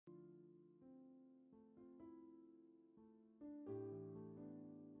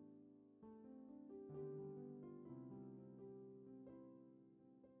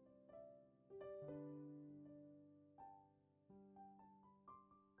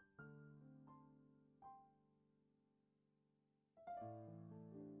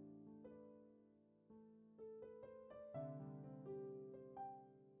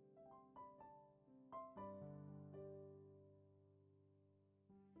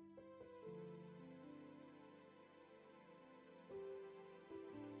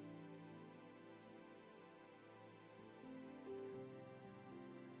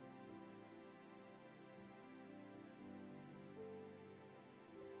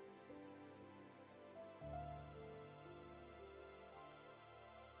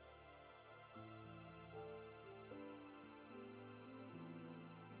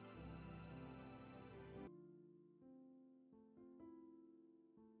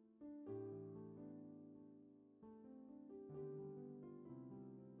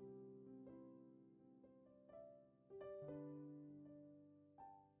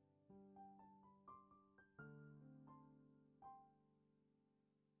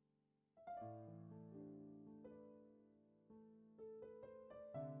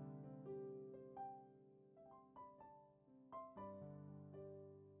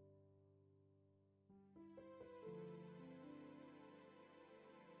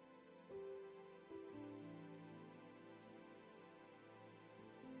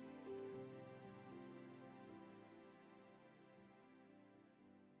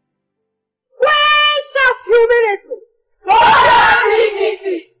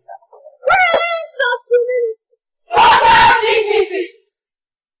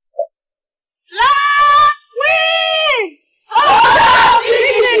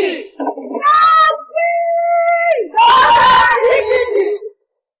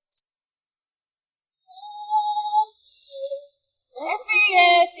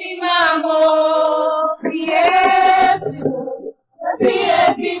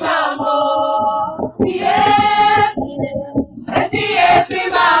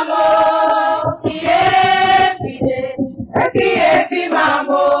mamo, efi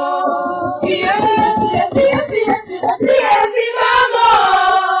mamo, efi mamo,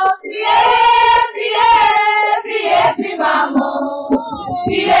 efi mamo, efi mamo, efi mamo,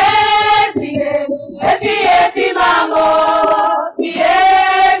 efi mamo,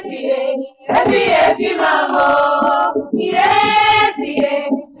 efi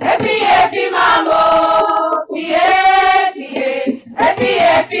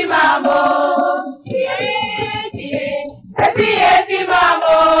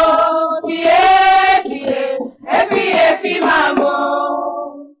mamo, efi mamo.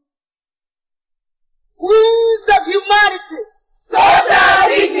 Queens of humanity, total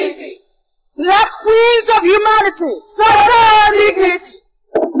dignity. Black queens of humanity, total dignity.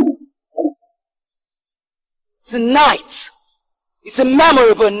 Tonight is a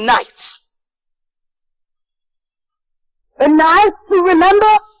memorable night. A night to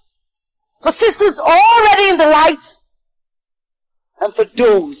remember for sisters already in the light and for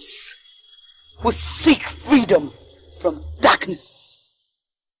those who seek freedom from darkness.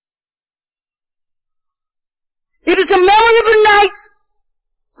 It is a memorable night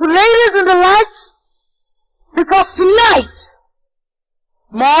to ladies in the light because tonight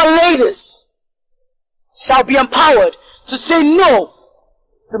more ladies shall be empowered to say no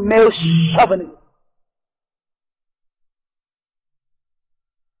to male chauvinism.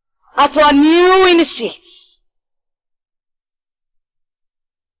 As for our new initiates,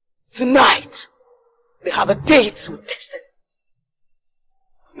 tonight they have a date with destiny.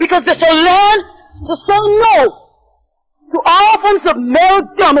 Because they shall learn to say no to all forms of male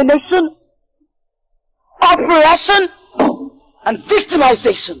domination, oppression, and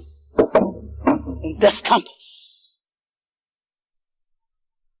victimization in this campus.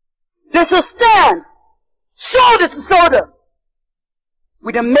 They shall stand shoulder to shoulder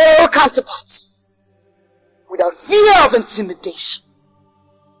with their male counterparts without fear of intimidation.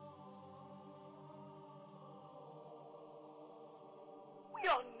 We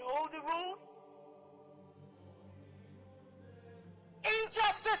all know the rules.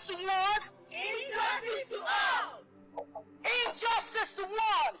 Injustice to one. Injustice to all. Injustice to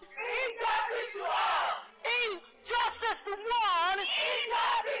one. Injustice to all. Injustice to one.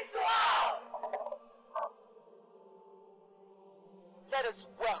 Injustice to all. Let us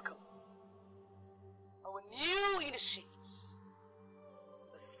welcome our new initiates to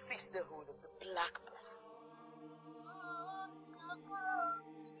the sisterhood of the Black Bra.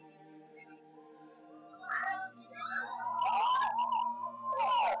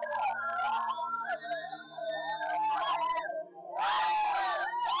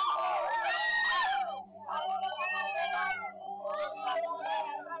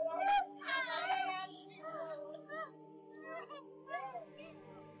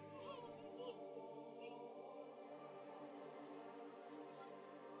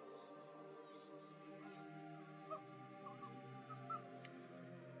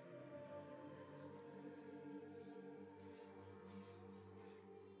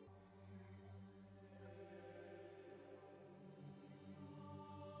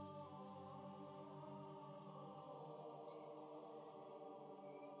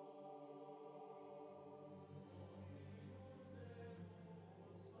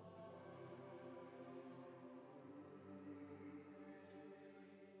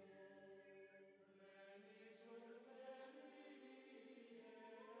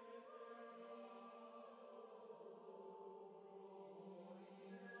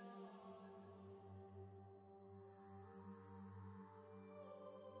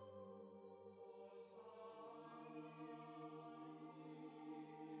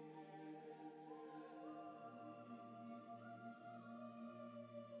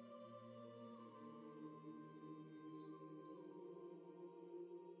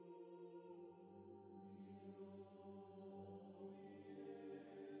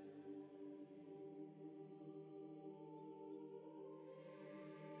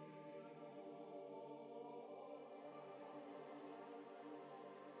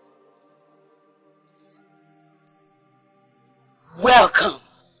 Welcome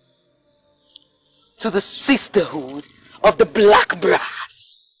to the sisterhood of the Black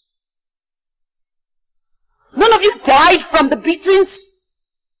Brass. None of you died from the beatings.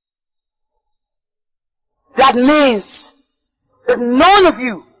 That means that none of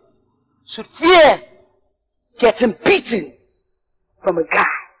you should fear getting beaten from a guy.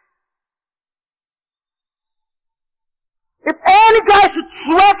 If any guy should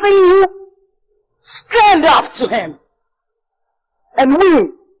threaten you, stand up to him. And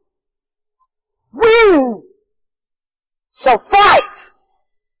we shall fight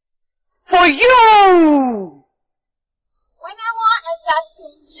for you! When I want a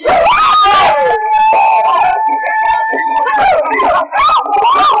costume.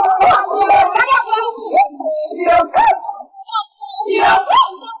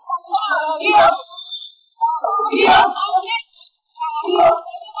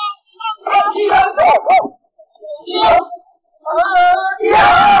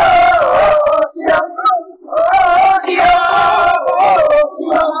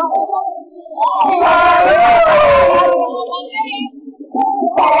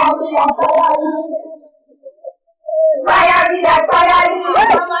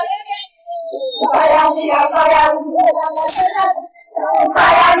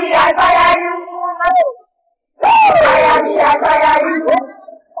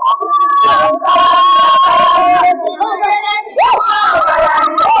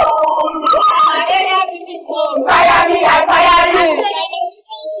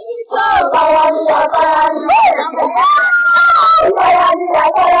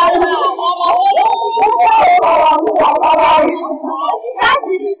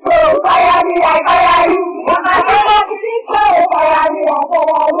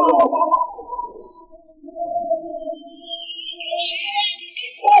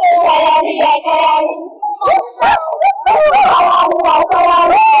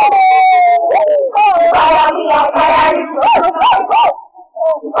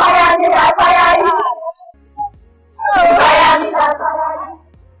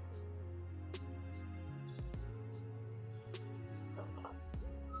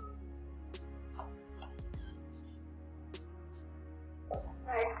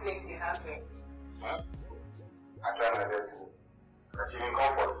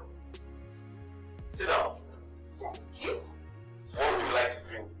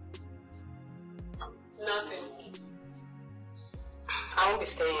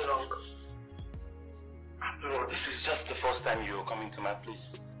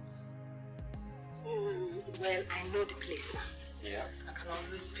 Well, I know the place now. Yeah. I can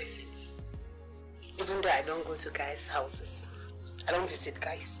always visit. Even though I don't go to guys' houses. I don't visit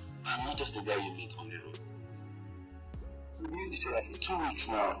guys. I'm not just the guy you meet on the road. We knew each other for 2 weeks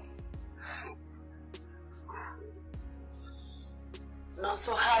now. No,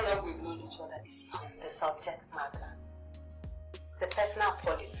 so how long we've known each other is not the subject matter. The personal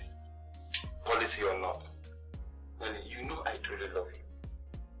policy. Policy or not, Onny, you know I truly love you.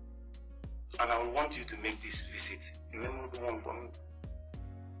 And I would want you to make this visit a memorable one for me.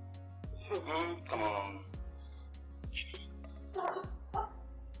 Come on.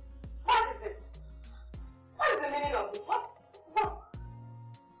 What is this? What is the meaning of this? What?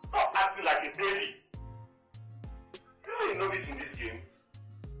 Stop acting like a baby. You don't know this in this game.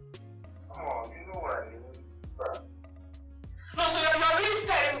 Come on, you know what I mean. No, so you're really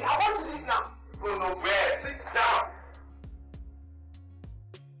scaring me. I want to leave now. Go nowhere. Sit down.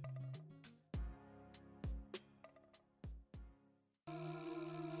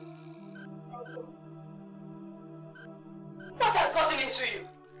 What has gotten into you?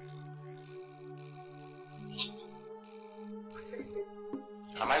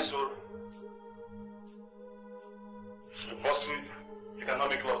 Am I so remorseful? You cannot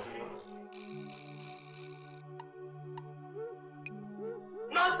make love to me.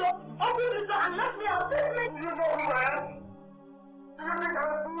 Nonso, open the door and let me out. You know who I am?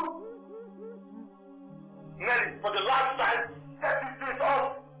 Nelly, for the last time, get this thing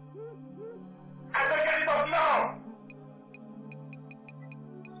off. I don't get it off now.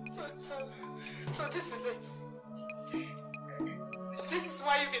 So this is it. This is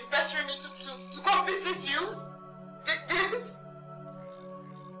why you've been pestering me to come visit you? This?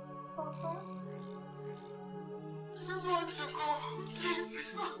 I just want to go. Please.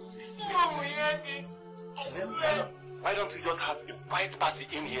 Listen. Oh, we hear this. Why don't we just have a quiet party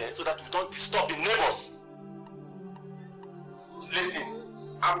in here so that we don't disturb the neighbors? Listen,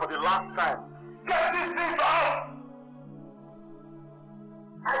 and for the last time, get this thing off!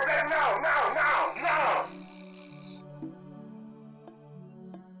 I said now!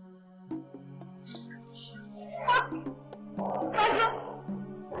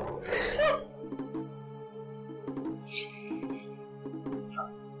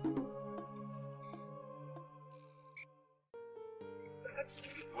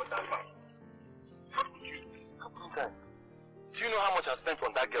 Do you know how much I spent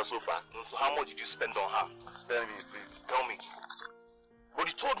on that girl so far? So how much did you spend on her? Spare me, please. Tell me. But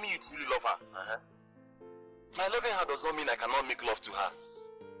you told me you truly love her. My loving her does not mean I cannot make love to her.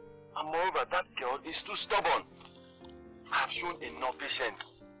 And moreover, that girl is too stubborn. I have shown enough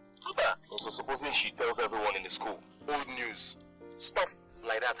patience. Also, supposing she tells everyone in the school, old news, stuff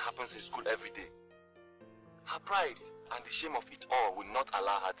like that happens in school every day. Her pride and the shame of it all will not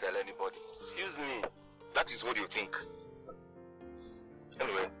allow her to tell anybody. Excuse me. That is what you think.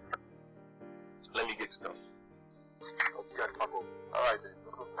 Anyway, let me get it done. Okay, Papa. Alright then.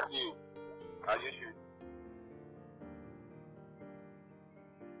 See you. As usual.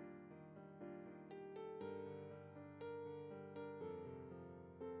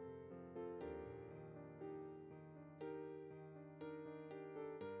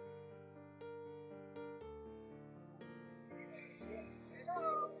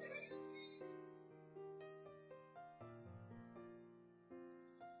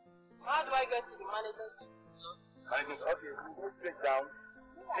 How do I get to the manager's? Okay, go straight down,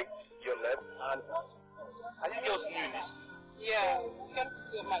 take your left, and are you girls new in this? Yes, I came to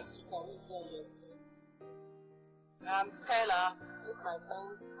see my sister who is there yesterday. I'm Skylar with my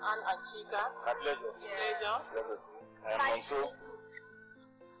friends Anne and Chika. My pleasure. Pleasure. I am Nonso.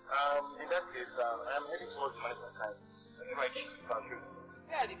 In that case, I am heading towards the management sciences. I think I get to Frank.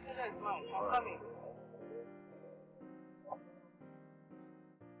 Yeah, the pleasure is mine. I'm coming.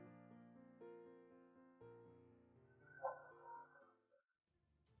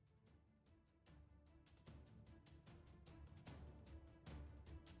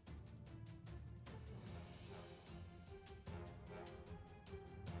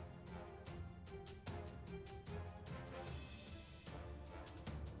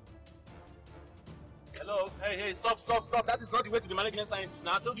 Hello, hey, stop. That is not the way to the management sciences.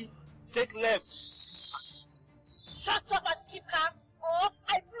 Now I told you, take left. Shut up and keep calm, or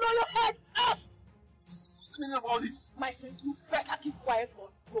I blow your head off! What's the meaning of all this? My friend, you better keep quiet or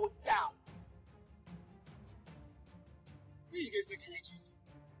go down. Where are you guys taking me to?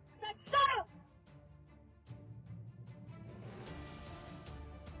 I said, shut up!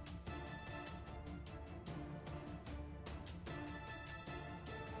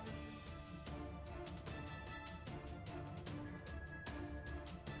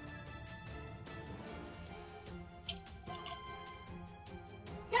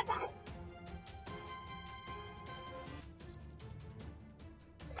 Get back!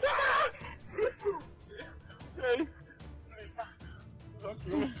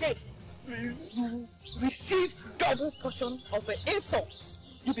 Today, you receive double portion of the insults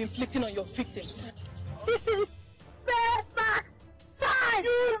you've been inflicting on your victims. This is payback time!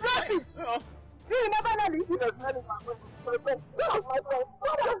 You rubbish! You remember Nelly? He was Nelly, my friend. No, my friend.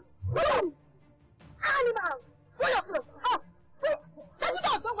 Stop! Animal! Where your clothes? Oh! Take it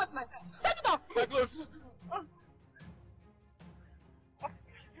off! Don't waste my time. Take it off! My clothes.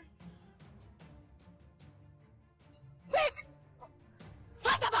 Quick!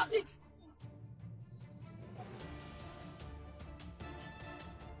 Fast about it!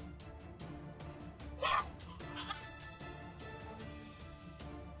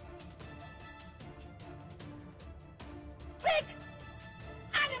 Quick!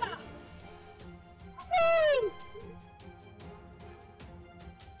 Animal! Woo!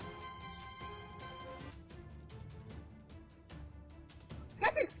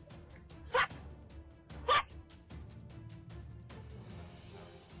 Get it! Fast! Fast!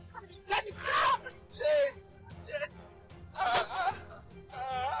 Let me go!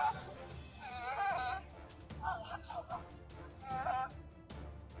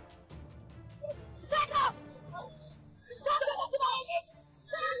 Shut up! Shut up!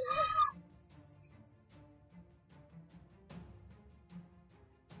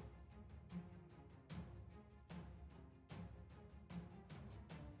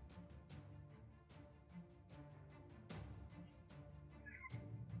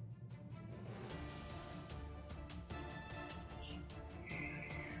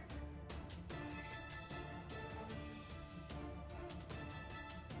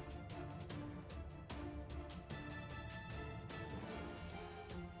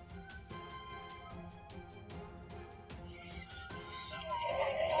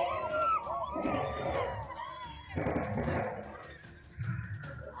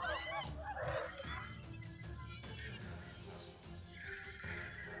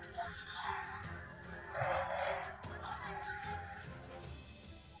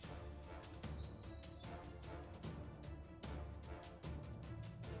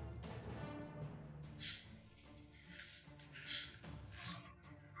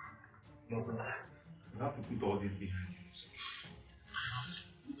 No, you have to put all this behind you.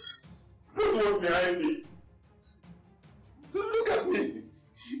 Don't look behind me. Look at me.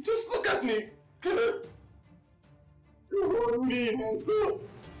 Just look at me. You want me, Nonso.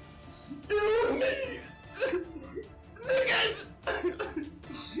 You want me. Look at.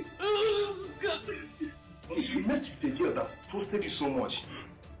 Oh, God. with a girl that toasted you so much.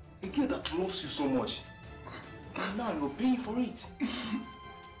 A girl that loves you so much. And now you're paying for it.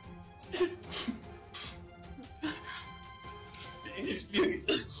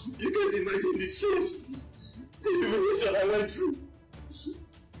 You can't imagine the shame, the humiliation I went through.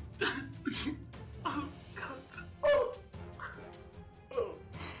 Oh, God. Oh.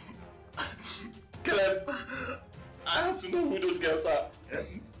 Caleb, I have to know who those girls are.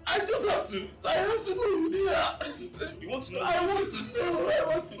 I just have to. I have to know who they are. You want to know? I want to know. I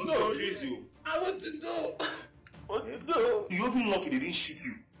want to know. You. I want to know. What to know? You're even lucky they didn't shoot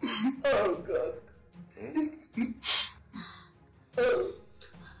you. Oh, God.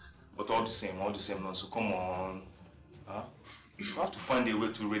 But all the same, Nonso, come on. Huh? You have to find a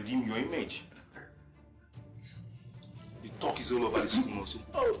way to redeem your image. The talk is all over the school, Nonso.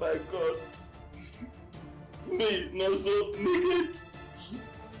 Oh my God. Me, Nonso, naked.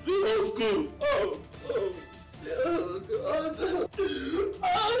 The whole school. Oh God. Oh God. It's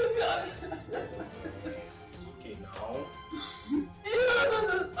okay now. You don't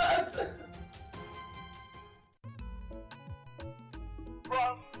understand.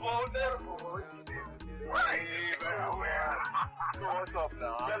 What's up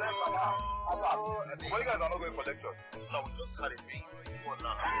now? Well, you guys are not going for lecture. No, we just had a thing.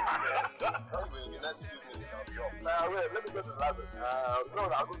 Anyway, in the next few minutes, I'll be off. Wait, let me go to the library. No,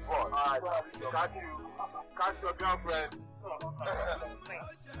 I'm good boy. Alright, catch your girlfriend.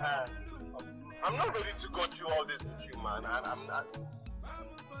 I'm not ready to go through all this with you, man. I'm not.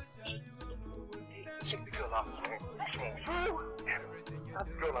 Check the girl out, man. That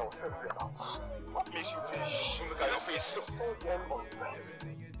girl I was telling you about. What makes you think she look at your face?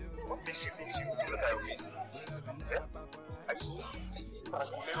 What makes you think she look at your face? Yeah? I just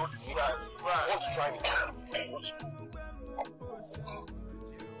want to try me.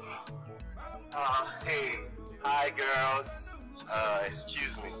 Hey, hi girls.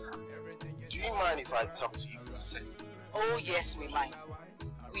 Excuse me. Do you mind if I talk to you for a second? Oh yes, we mind.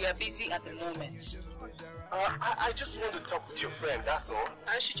 We are busy at the moment. I just want to talk with your friend, that's all.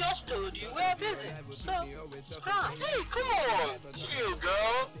 And she just told you we're busy. So, scram. Hey, come on! Chill,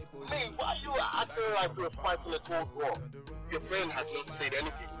 girl! Hey, why are you acting like we're fighting a cold war? Your friend has not said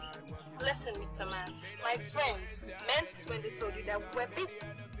anything. Listen, Mr. Man, my friends meant it when they told you that we're busy.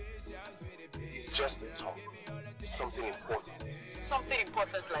 It's just a talk. It's something important. Something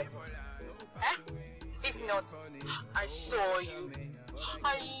important like eh? If not, I saw you.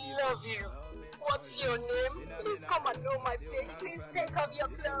 I love you. What's your name? Please come and know my face. Please take off your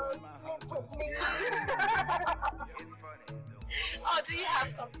clothes. Sleep with me. Oh, do you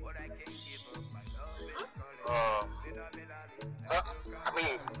have something? I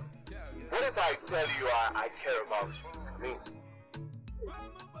mean, what if I tell you I care about you? I mean...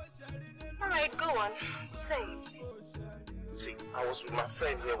 Alright, go on. Say it. See, I was with my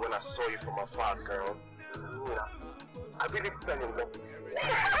friend here when I saw you from afar, girl. Yeah. I really fell in love with you.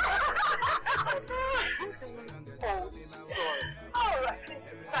 Old story. Alright, please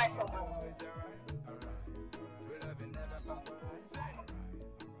try someone.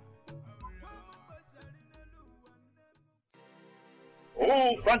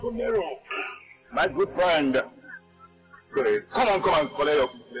 Oh, Franco Nero, my good friend. Good. Come on, collect your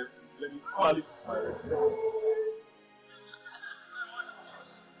piece. Let me call it.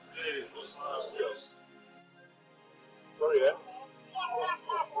 Hey, those girls. Sorry, eh?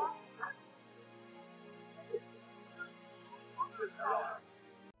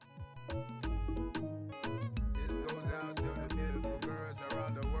 This goes out to the beautiful girls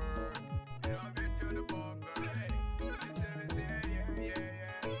around the world. You know, I've been to the bar, girl.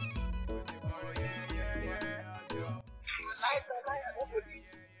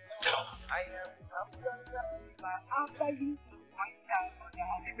 After you,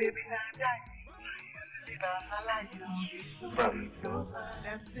 baby,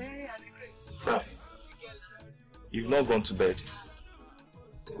 You've not gone to bed.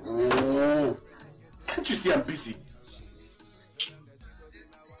 Oh, can't you see I'm busy?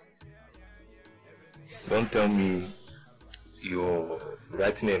 Don't tell me you're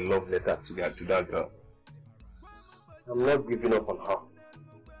writing a love letter to that girl. I'm not giving up on her.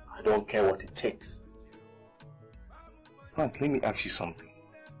 I don't care what it takes. Frank, let me ask you something.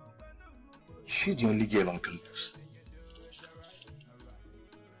 Is she the only girl on campus?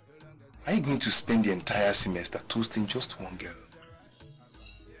 Are you going to spend the entire semester toasting just one girl?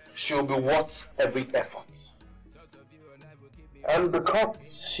 She'll be worth every effort. And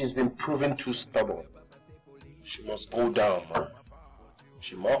because she's been proven too stubborn, she must go down, man.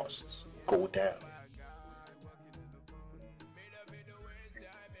 She must go down.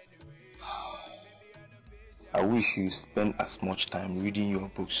 I wish you spend as much time reading your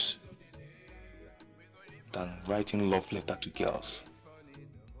books than writing love letter to girls.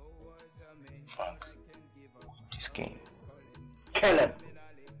 Frank, this game. Caleb,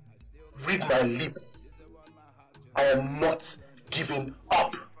 read my lips. I am not giving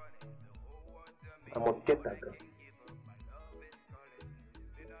up. I must get that girl.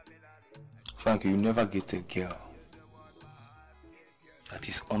 Frank, you never get a girl that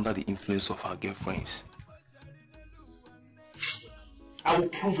is under the influence of her girlfriends. I will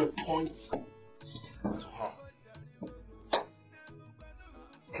prove a point to her.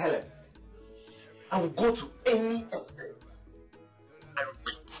 Caleb, I will go to any extent. I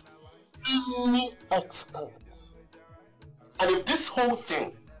repeat, any extent. And if this whole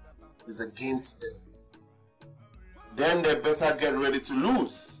thing is against them, then they better get ready to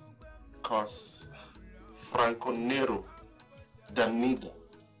lose. Because Franco Nero, the needle,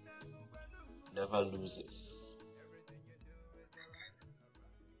 never loses.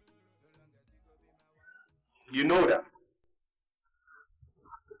 You know that.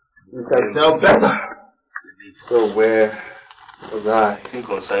 You can tell better. So where was I? Think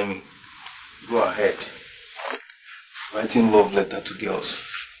consign me. Go ahead. Writing love letter to girls.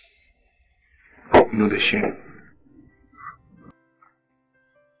 You know the shame.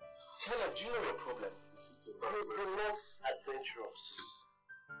 Caleb, do you know your problem? You're not adventurous.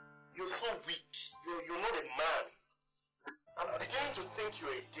 You're so weak. You're not a man. I'm beginning to think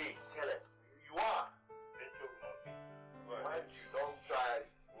you're a gay, Caleb. You are. Why you don't try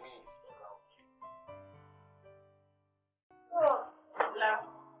me around you? Oh, love.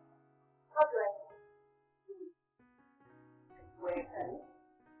 How do I?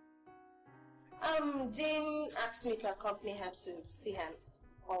 Jane asked me to accompany her to see her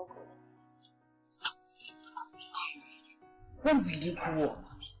uncle. When will you grow up?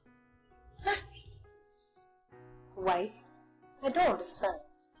 Why? I don't understand.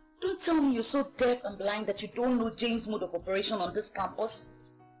 Don't tell me you're so deaf and blind that you don't know Jane's mode of operation on this campus.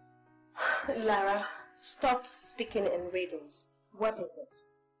 Lara, stop speaking in riddles. What is it?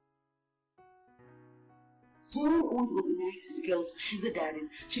 Jane only organizes girls for sugar daddies.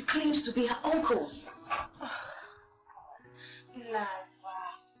 She claims to be her uncles. Lara.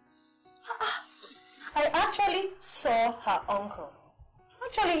 I actually saw her uncle.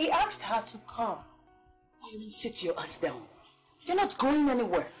 Actually, he asked her to come. You mean sit your ass down. You're not going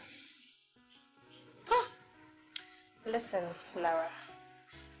anywhere. Listen, Lara.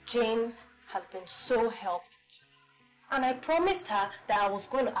 Jane has been so helpful. And I promised her that I was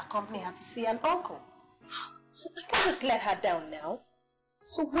going to accompany her to see an uncle. I can't just let her down now.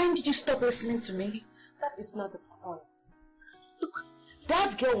 So when did you stop listening to me? That is not the point. Look,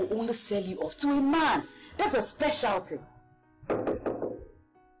 that girl will only sell you off to a man. That's a specialty. Nothing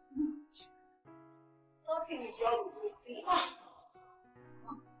is wrong with me.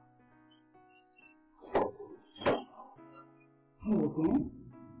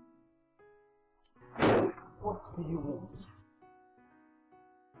 What do you want?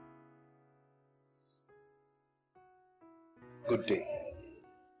 Good day.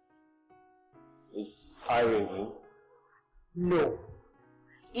 Is Irene in? No.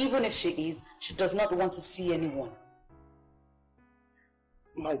 Even if she is, she does not want to see anyone.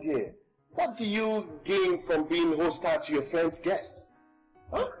 My dear, what do you gain from being hostile to your friend's guests?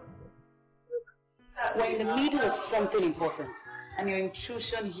 Huh? We're in the middle of something important, and your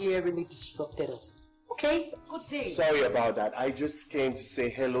intrusion here really disrupted us. Okay? Good day. Sorry about that. I just came to say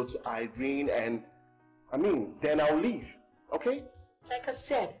hello to Irene and, then I'll leave. Okay? Like I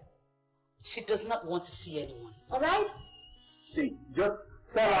said, she does not want to see anyone. Alright? See, just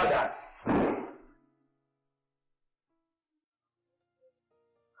tell her that.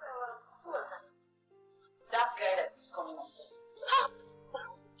 That guy that's coming up.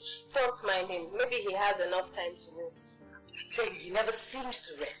 Don't mind him. Maybe he has enough time to rest. I tell you, he never seems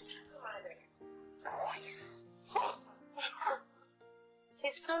to rest. Boys.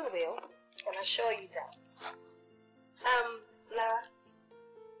 His son will, and I assure you that. Lara,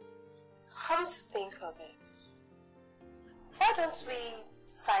 come to think of it, why don't we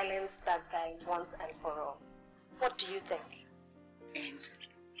silence that guy once and for all? What do you think? And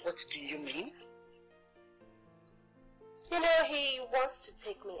what do you mean? You know, he wants to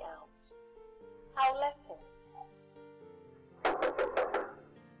take me out. I'll let him.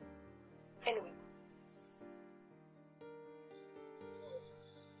 Anyway.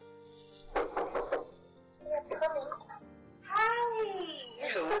 You're coming. Hi!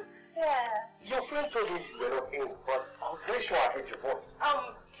 Hello. Yeah. Your friend told me you were not in, but I was very sure I heard your voice.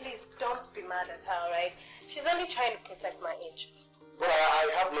 Please don't be mad at her, alright? She's only trying to protect my interest. But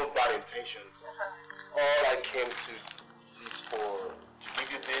I have no bad intentions. all I came to is to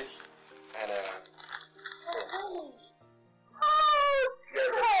give you this and Oh,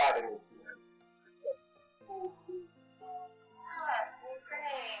 pardon me.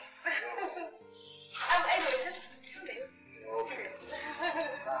 Anyway, just come in. Okay.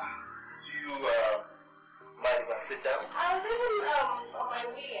 Do you mind if I sit down? I was even on my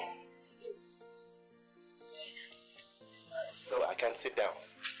way out. So I can sit down.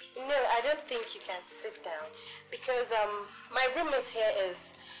 No, I don't think you can sit down because my roommate here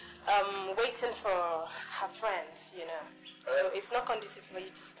is waiting for her friends, you know. So it's not conducive for you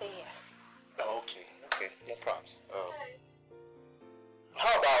to stay here. Oh, okay, no problems.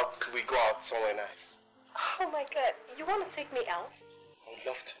 How about we go out somewhere nice? Oh my God, you want to take me out? I would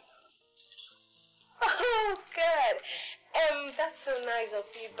love to. Oh God, that's so nice of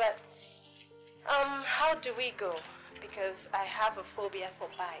you, but how do we go? Because I have a phobia for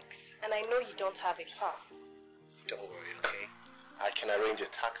bikes, and I know you don't have a car. Don't worry, okay? I can arrange a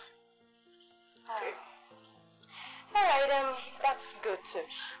taxi. Okay? Alright, that's good too.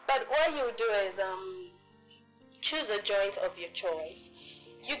 But what you do is, choose a joint of your choice.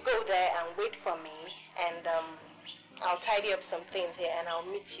 You go there and wait for me, and I'll tidy up some things here, and I'll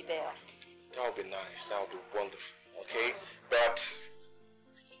meet you there. That would be nice, that would be wonderful, okay? But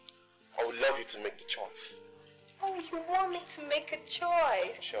I would love you to make the choice. Oh, you want me to make a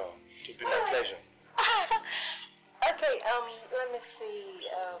choice? Sure, it would be my pleasure. Okay, let me see,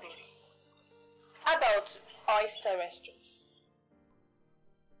 how about Oyster Restaurant?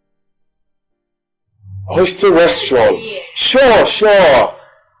 Oyster Restaurant? Yeah. Sure.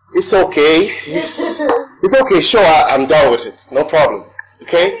 It's okay. It's okay, sure, I'm down with it. No problem,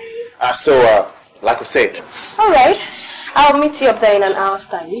 okay? So, like I said. Alright, I'll meet you up there in an hour's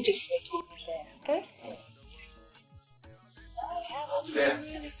time. You just wait for me there, okay? Then,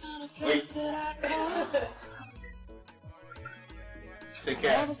 wait. Take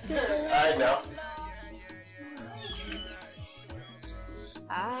care. Alright now.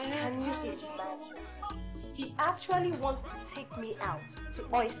 Can you imagine? He actually wants to take me out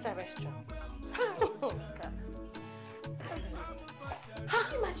to Oyster Restaurant. Oh God. How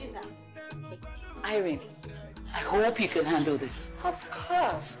can you imagine that? Irene, I hope you can handle this. Of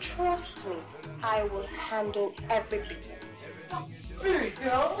course, trust me. I will handle every bit of it. Here we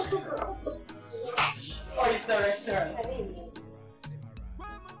go. Oyster Restaurant.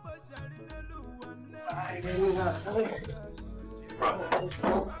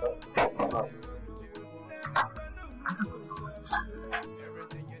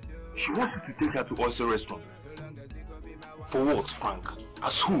 She wants you to take her to Oyster Restaurant. For what, Frank?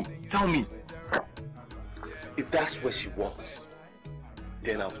 As who? Tell me. If that's what she wants,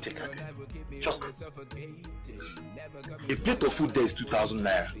 then I'll take her there. Just a plate of food there is 2,000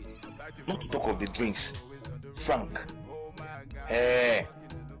 naira. Not to talk of the drinks. Frank.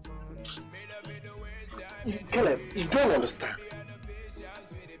 Caleb, you don't understand.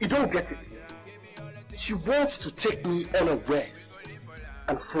 You don't get it. She wants to take me unawares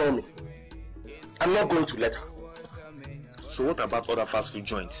and floor me. I'm not going to let her. So what about other fast food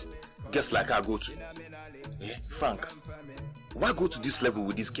joints? Guess like I go to. Yeah, Frank, why go to this level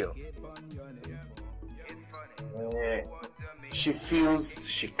with this girl? She feels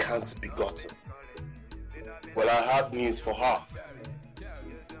she can't be gotten. Well, I have news for her.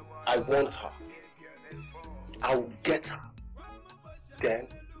 I want her. I'll get her. Then,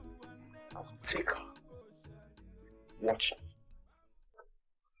 I'll take her. Watch her.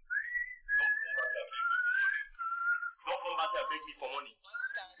 Don't come back here and beg me for money.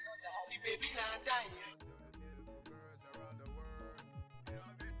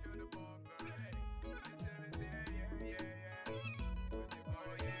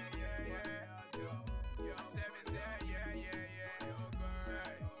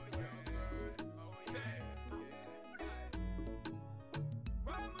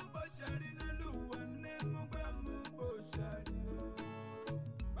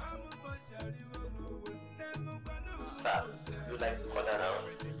 Sir, you like to call that out?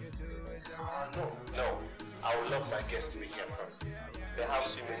 No. I would love my guests to be here first.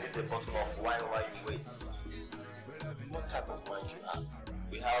 Perhaps you may need a bottle of wine while you wait. What type of wine do you have?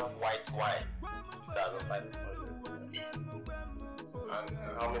 We have white wine. 2,500. And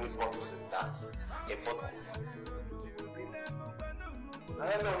how many bottles is that? A bottle?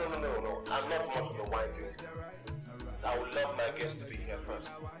 No. I'm not much of a wine drinker. I would love my guests to be here first.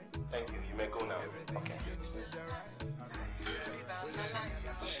 Thank you. You may go now. Okay.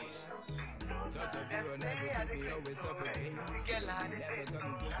 Just of you and never keep me always suffocating. Never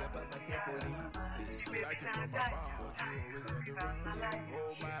coming close, your papa stay police. Searching from afar, you always on the run.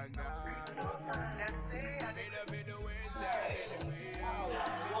 Oh my God, made the ways out anyway. Give me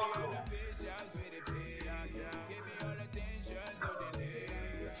all the patience with the day. Give me all the tensions with the day.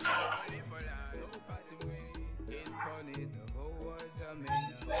 Money for life, no parting ways. It's funny, the whole world's a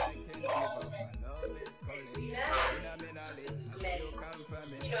man. I can't give up, my love is calling.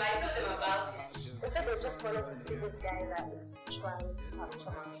 You know, I told them about it. They said they just wanted to see this guy that is trying to capture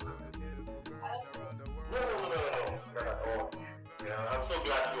my heart. No, not at all. Yeah, I'm so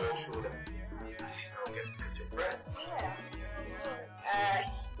glad you all showed up. At least I'll get to catch your breath.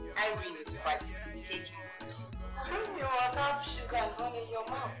 Irene is quite taking. You must have sugar and honey in your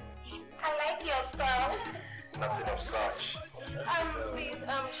mouth. I like your style. Nothing of such. Please,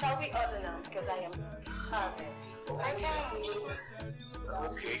 shall we order now? Because I am starving. I can't wait.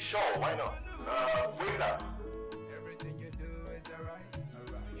 Okay, sure, why not? Wait up. Everything you do is alright.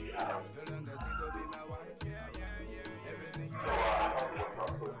 Yeah. So long as you go be my wife. Everything So, I'm not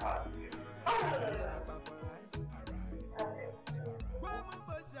so hard. I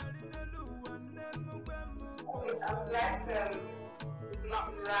would like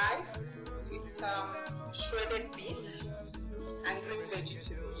mutton rice with shredded beef and green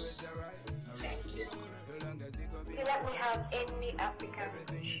vegetables. Thank you. Okay, let me have any African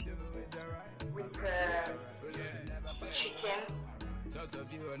dish with chicken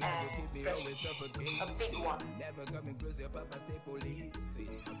and fish. A big one.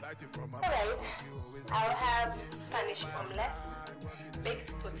 Alright, I'll have Spanish omelette,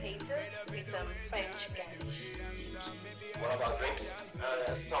 baked potatoes with French garnish. What about drinks?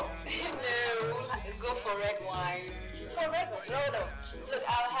 Salt. No, go for red wine. Oh, red wine? No. Look,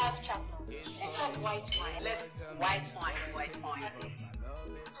 I'll have chocolate. Let's have white wine. Let's white wine.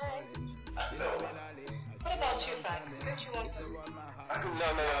 What about you, Frank? Don't you want some? No.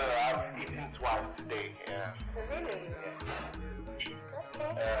 I've eaten twice today. Yeah. Really?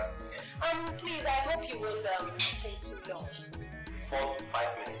 Okay. Please, I hope you will stay too long. 4 to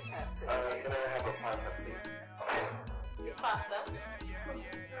 5 minutes. Can I have a Fanta, please? Faster.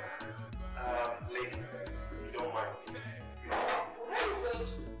 Ladies, if you don't mind, excuse me.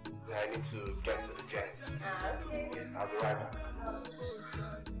 Yeah, I need to get to the gents. Okay. I'll be right back.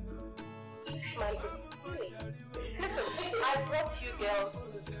 This man is silly. Listen, I brought you girls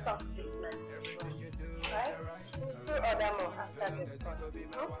to suck this man. Right? We'll still order more after this one.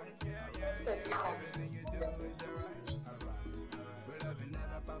 Huh? Good, you have.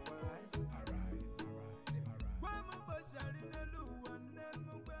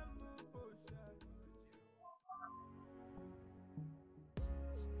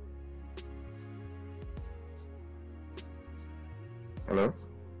 Hello?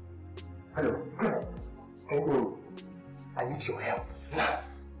 Hello. Oh, I need your help. Now.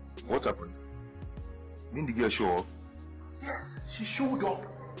 What happened? Didn't the girl show up? Yes, she showed up.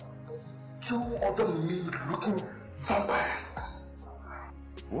 2 other mean-looking vampires.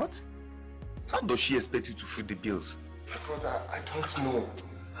 What? How does she expect you to foot the bills? Brother, I don't know.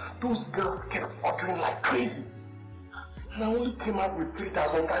 Those girls kept ordering like crazy. And I only came out with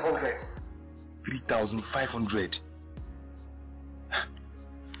 3,500. 3,500?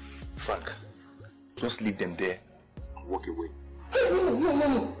 Frank, just leave them there and walk away. Hey,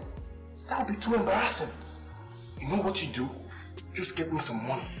 no. That would be too embarrassing. You know what you do? Just get me some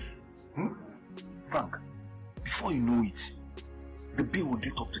money. Frank, before you know it, the bill will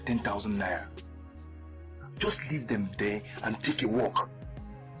get up to 10,000 naira. Just leave them there and take a walk.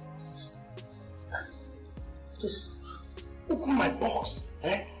 Just open my box,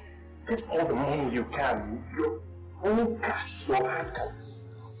 eh? Get all the money you can. Your own cash, your hand can.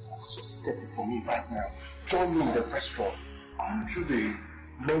 So set it for me right now. Join me in the restaurant. Come to the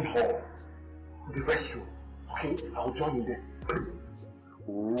main hall. The restroom. Okay? I'll join you there. Please.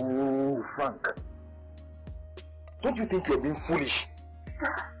 Oh, Frank. Don't you think you're being foolish?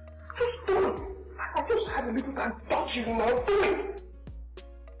 Just do it. I just had a little time to touch you now. Do it.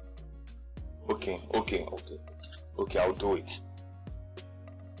 Okay, I'll do it.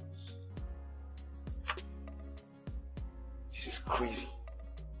 This is crazy.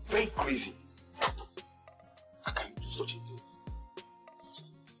 Very crazy. How can you do such a thing?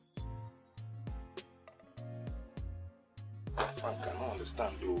 Frank, I don't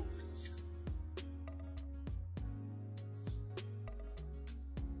understand though.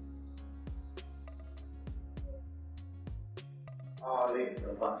 Oh, ladies,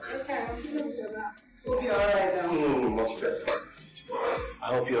 I'm back. Okay, I'm feeling better. Hope you're alright now. Much better. I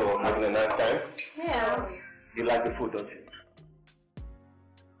hope you're having a nice time. Yeah. You like the food, don't you?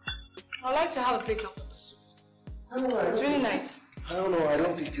 I'd like to have a plate of pepper soup. I don't know. It's really nice. I don't know. I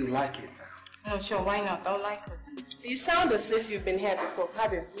don't think you like it. No, sure, why not? I like it. You sound as if you've been here before,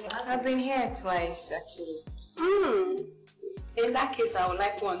 have you? Yeah, I've been here twice, actually. In that case, I would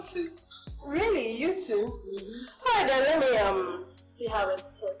like one too. Really? You too? Alright, then let me see how it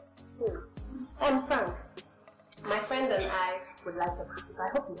tastes. I'm Frank. My friend and I would like a soup. I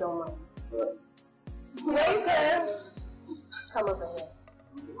hope you don't mind. Waiter! Come over here.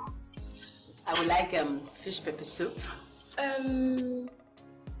 I would like fish pepper soup.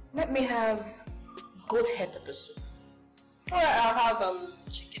 Let me have goat head pepper soup. Alright, I'll have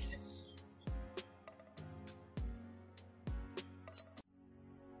chicken pepper soup.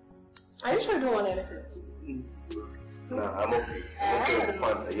 Are you sure you don't want anything? No, I'm okay. I'm okay with the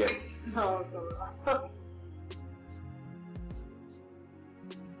Fanta, yes. No, no.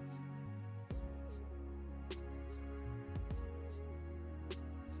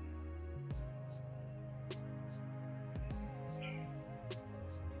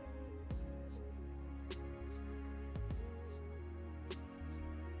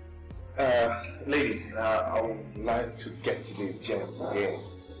 Ladies, I would like to get to the gents again.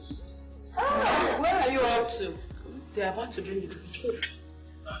 Where are you up to? They're about to drink the soup.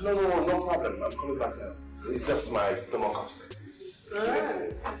 No problem. I'm coming back now. It's just my stomach upset. It's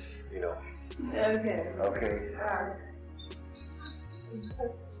you know. Okay. Okay.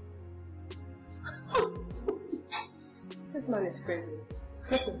 This man is crazy.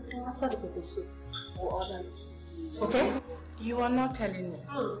 Listen, after the pepper soup, we'll order. Okay? You are not telling me.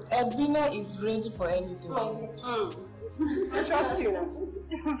 Edwina is ready for anything. I trust you now.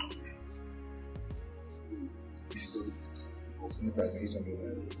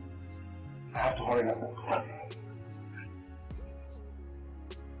 I have to hurry now.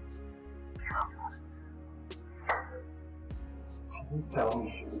 Don't tell me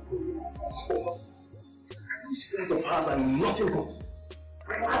she will go in. Those friends of hers are nothing but.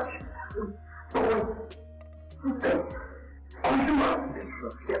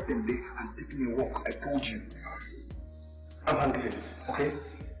 Get them there and take me a walk. I told you. I'm handling it, okay?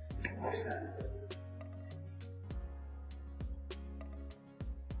 Yes, sir.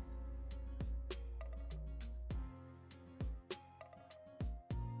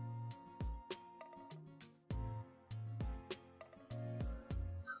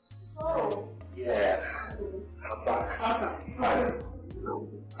 Oh, yeah. I'm back.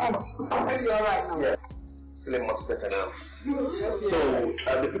 Maybe you're right now. Yeah. Feeling much better now. So,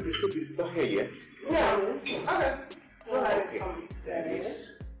 the pepper soup is not here yet? Yeah. Okay. Okay. There it is.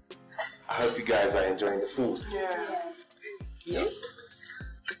 I hope you guys are enjoying the food. Yeah. Yeah.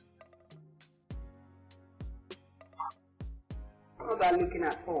 What about looking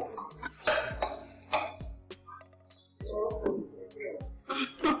at home?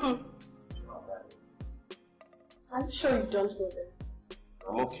 Are you sure you don't go there?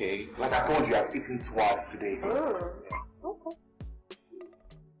 I'm okay. Like I told you, I've eaten twice today. Okay.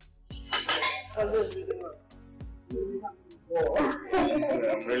 I'm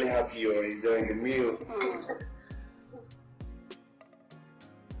really happy you're enjoying the meal.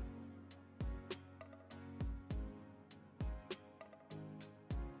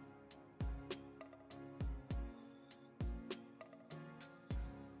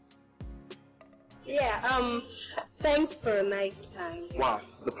 Yeah, thanks for a nice time. Wow,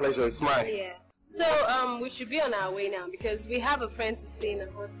 the pleasure is mine. Yeah. So, we should be on our way now because we have a friend to see in the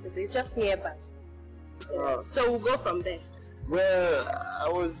hospital. It's just nearby. So we'll go from there. Well, I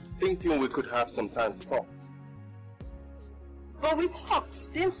was thinking we could have some time to talk. But we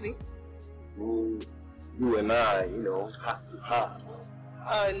talked, didn't we? You and I, you know, heart to heart.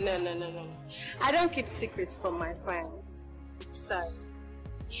 Oh, no. I don't keep secrets from my friends. Sorry.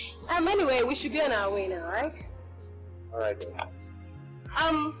 Anyway, we should be on our way now, right? Alright then.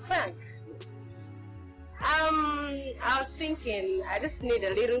 Frank. I was thinking, I just need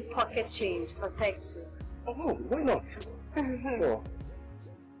a little pocket change for taxi. Oh, why not? Sure. Thanks.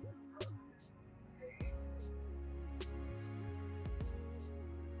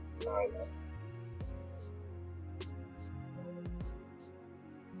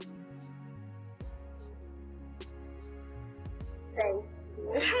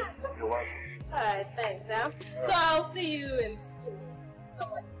 You're welcome. Alright, thanks, huh? So I'll see you in school.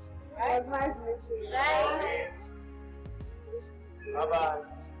 Right? Nice meeting you. Bye. Bye-bye.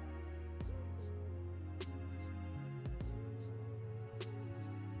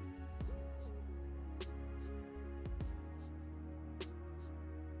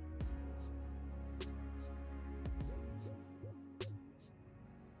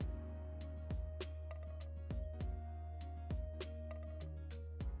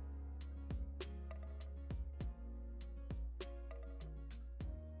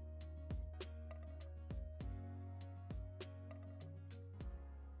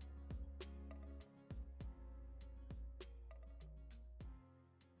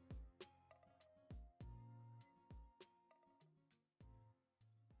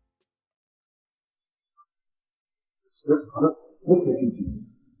 See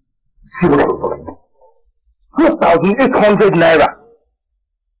what I'm talking. 2,800 naira.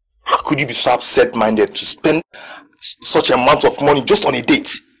 How could you be so upset-minded to spend such amount of money just on a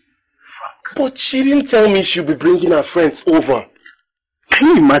date? But she didn't tell me she'll be bringing her friends over. Can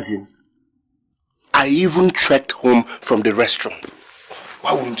you imagine? I even trekked home from the restaurant.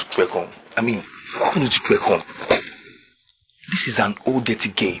 Why wouldn't you trek home? I mean, why wouldn't you trek home? This is an old dirty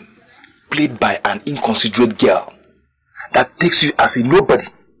game played by an inconsiderate girl that takes you as a nobody.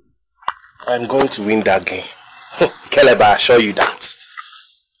 I'm going to win that game. Caleb, I assure you that.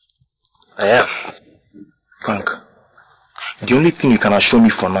 I am. Frank, the only thing you can assure me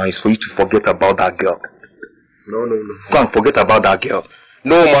for now is for you to forget about that girl. No. Frank, forget about that girl.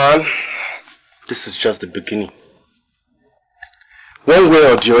 No, man. This is just the beginning. One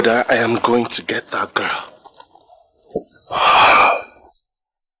way or the other, I am going to get that girl.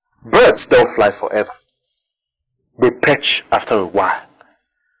 Birds don't fly forever. They perch after a while.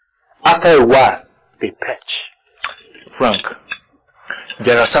 After a while, they perch. Frank,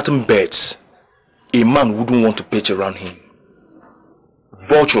 there are certain birds a man wouldn't want to perch around him.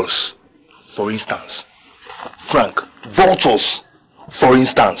 Vultures, for instance. Frank, vultures, for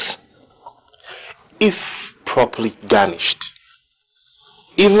instance. If properly garnished,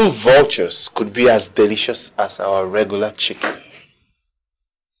 even vultures could be as delicious as our regular chicken.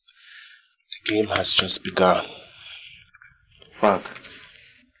 The game has just begun. Frank,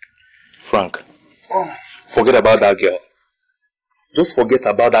 forget about that girl. Just forget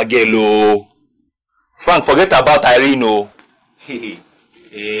about that girl, oh. Frank, forget about Irene, oh. Hey,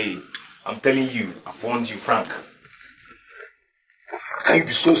 I'm telling you, I've warned you, Frank. How can you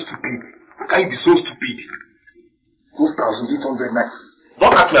be so stupid? How can you be so stupid? 2,800 naira.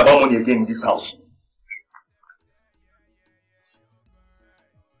 Don't ask me about money again in this house.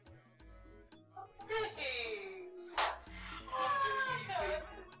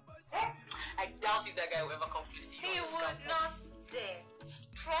 I doubt if that guy will ever come close to you. He would not dare.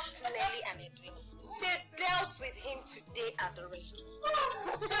 Trust Nelly and Edwin. They dealt with him today at the restaurant.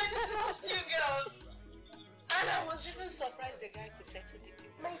 I trust you girls. And I was even surprised the guy to settle the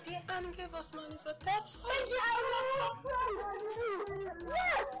bill. My dear Anne gave us money for taxi. My dear, I was surprised too.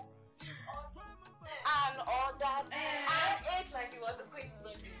 Yes! And ordered and ate like he was a quick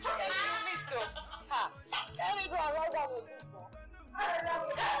friend. You missed him. Ha. Can we go and write down a book now?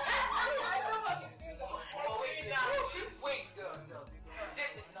 Wait, girl.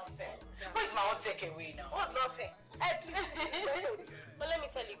 This is not fair. Where's my own takeaway now? What's not fair? Hey, please. But let me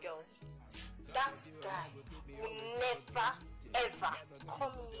tell you girls, that guy will never, ever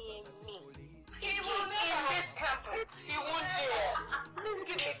come near me. He will never. In this campus. He won't dare. Please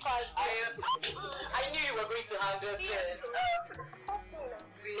give me 5 days. I knew you were going to handle this.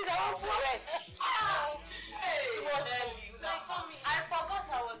 Please, I want to rest. Hey, I forgot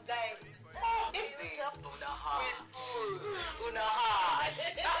I was dying. Una hash.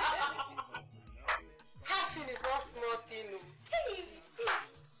 Hashing is not small thing. Hey,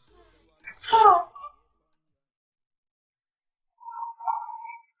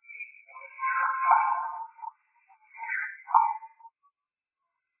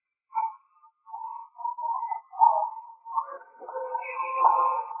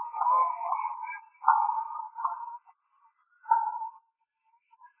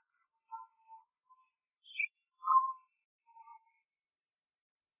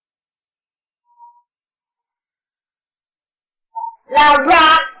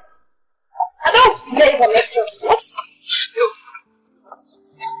 Lara! I don't play the lectures. What?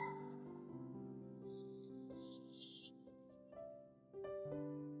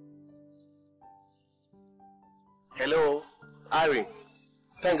 Hello, Irene.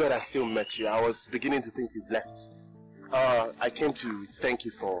 Thank God I still met you. I was beginning to think you've left. I came to thank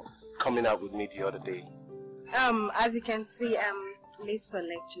you for coming out with me the other day. As you can see, I'm late for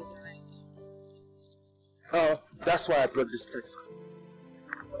lectures tonight. Oh, that's why I brought this text.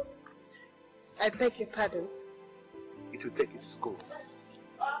 I beg your pardon. It will take you to school.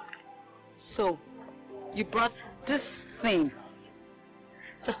 So, you brought this thing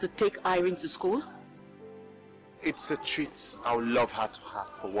just to take Irene to school? It's a treat I would love her to have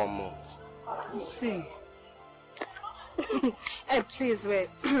for 1 month. I see. Hey, please wait.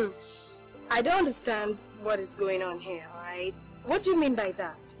 I don't understand what is going on here, alright? What do you mean by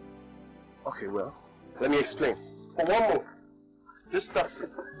that? Okay, well, let me explain. For 1 month, this taxi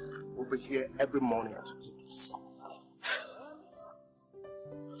will be here every morning to take you to school.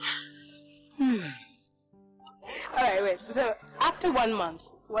 Alright, wait. So, after 1 month,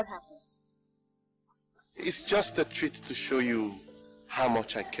 what happens? It's just a treat to show you how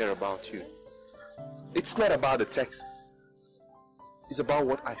much I care about you. It's not about the taxi. It's about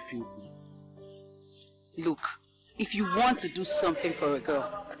what I feel for you. Look, if you want to do something for a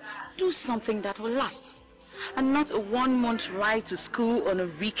girl, do something that will last. And not a 1-month ride to school on a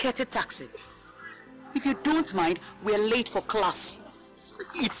rickety taxi. If you don't mind, we're late for class.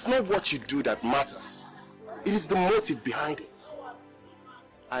 It's not what you do that matters. It is the motive behind it.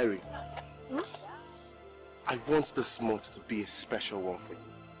 Irene, I want this month to be a special one for you.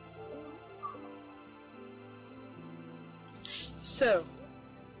 So,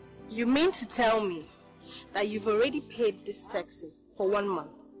 you mean to tell me that you've already paid this taxi for 1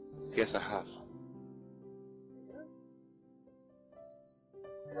 month? Yes, I have.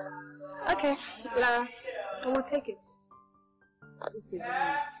 Okay, Lara, I will take it.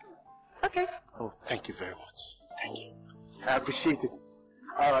 Okay. Oh, thank you very much. Thank you. I appreciate it.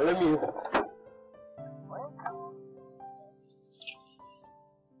 Alright, let me...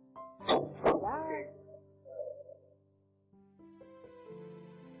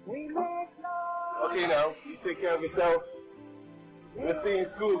 Okay now, you take care of yourself. We'll see you in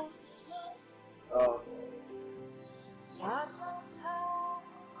school.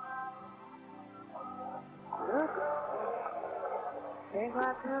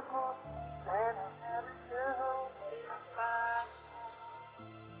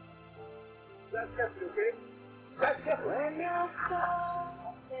 That's just okay. That's just when you're so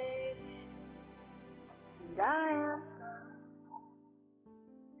baby, and I am.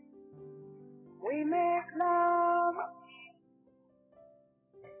 We make love.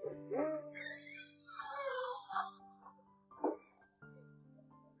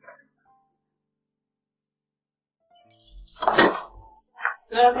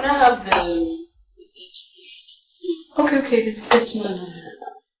 Now, can I have the research? Okay, the research manual.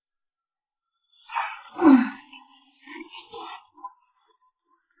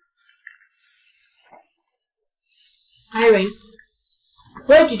 Irene,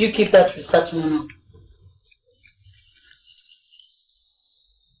 where did you keep that research manual?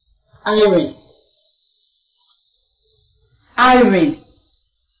 Irene.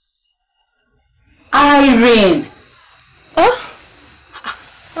 Oh?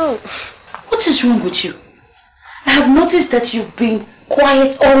 Oh. What is wrong with you? I have noticed that you've been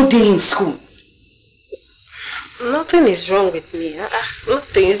quiet all day in school. Nothing is wrong with me.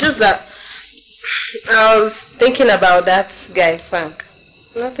 Nothing. It's just that I was thinking about that guy, Frank.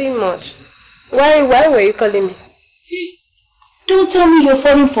 Nothing much. Why were you calling me? Don't tell me you're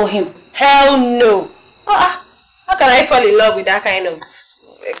falling for him. Hell no. How can I fall in love with that kind of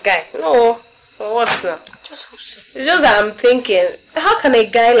guy? No. For what now? Just hope so. It's just that I'm thinking, how can a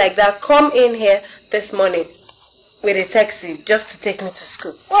guy like that come in here this morning with a taxi just to take me to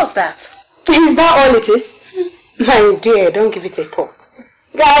school? What's that? Is that all it is? My dear, don't give it a thought.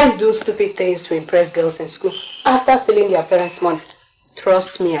 Guys do stupid things to impress girls in school after stealing their parents' money.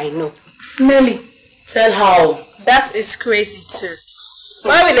 Trust me, I know. Nelly, tell how. That is crazy too.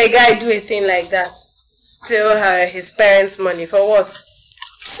 Why will a guy do a thing like that? Steal his parents' money for what?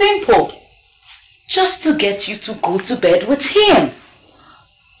 Simple. Just to get you to go to bed with him.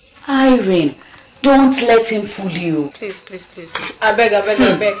 Irene, don't let him fool you. Please. I beg.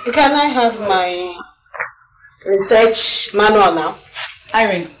 Can I have my research manual now?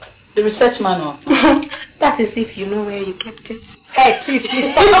 Irene, the research manual. That is if you know where you kept it. Hey, please,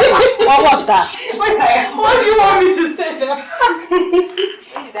 stop. What was that? What do you want me to say now?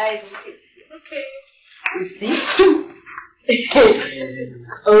 Okay. You see?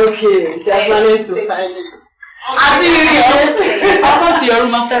 Okay, she has managed to find it. I'll see you again. I'll come to your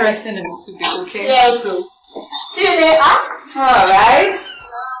room after resting a little bit, okay? Yeah, so. See you later. Alright.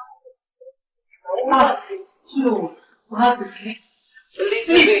 No, we'll have to sleep a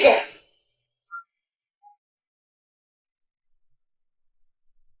little bit.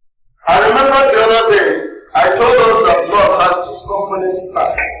 I remember the other day, I told us that love has two component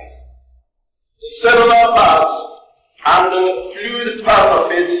parts. The cellular part and the fluid part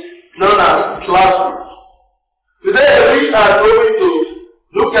of it, known as plasma. Today we are going to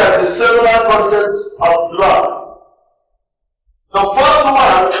look at the cellular content of blood. The first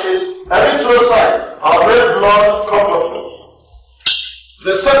one is erythrocyte, or red blood corpuscles.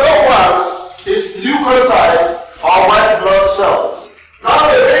 The second one is leukocyte, or white blood cells. Now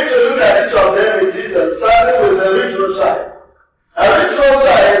we're going to look at each of them in detail, starting with the erythrocyte.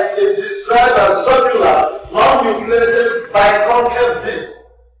 Erythrocyte is described as circular, non-nucleated biconcave disc,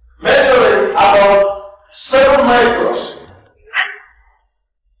 measuring about 7 microns.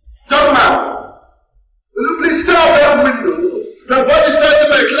 Young man, will you please stay out that window to avoid distracting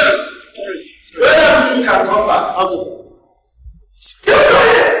my class? Whether you can come back.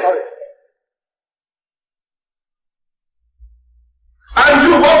 Sorry.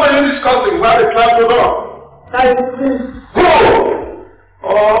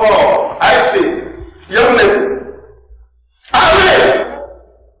 Oh, I see. Young lady. Irene!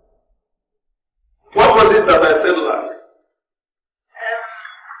 What was it that I said last?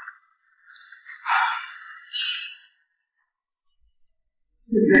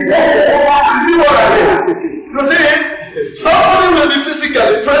 You see what I mean? You see it? Somebody will be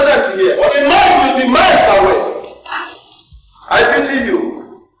physically present here, but the mind will be miles away. I pity you.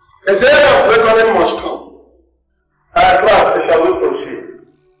 A day of reckoning must come. At last, shall we proceed?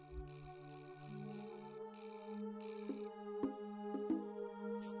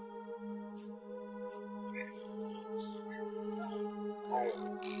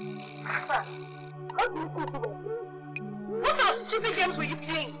 What kind of stupid games were you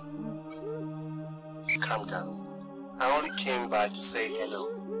playing? Calm down. I only came by to say hello.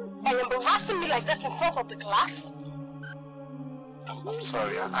 And embarrassing me like that in front of the class? I'm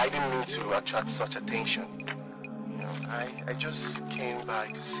sorry, I didn't mean to attract such attention. You know, I just came by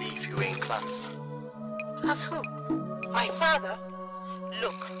to see if you were in class. As who? My father?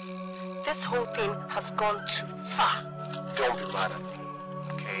 Look, this whole thing has gone too far. Don't be mad at me,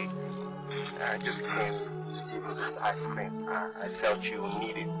 okay? I just came to give you this ice cream. I felt you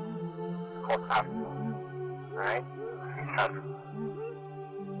needed this hot afternoon. Alright? Please have it.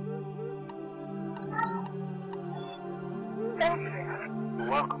 Thank you. You're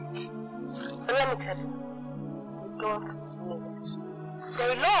welcome. So let me tell you, you don't need it. There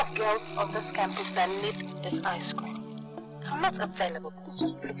are a lot of girls on this campus that need this ice cream. I'm not available. Please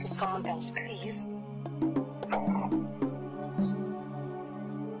just look for someone else, please.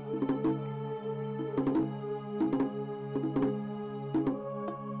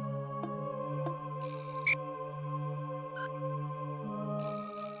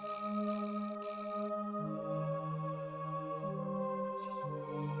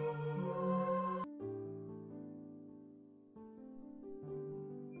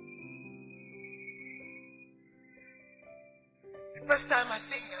 First time I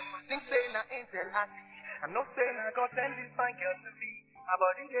see him, I think saying I ain't tell her. I'm not saying I got send this fine girl to me. My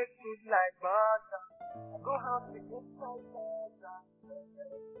body they smooth like butter. I go house with this like butter.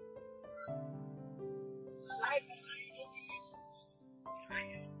 Like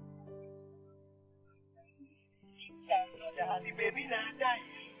the baby not die.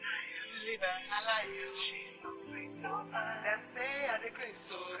 Live a life. She's so sweet, so fine. Them say I the grace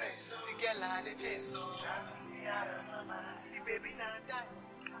so the girl I the chase so. Baby not die.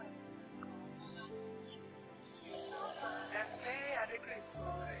 Them say I the grace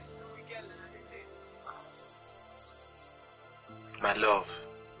so we get like the chase. My love,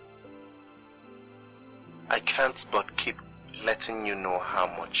 I can't but keep letting you know how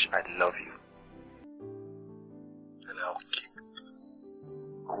much I love you. And I'll keep.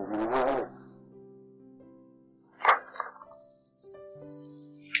 Ooh.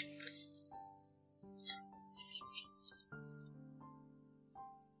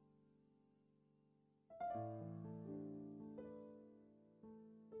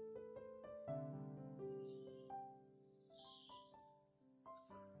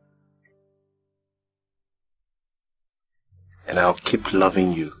 And I'll keep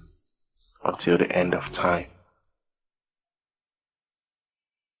loving you until the end of time.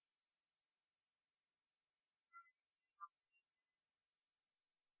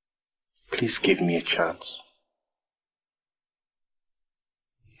 Please give me a chance.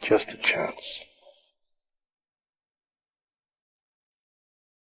 Just a chance.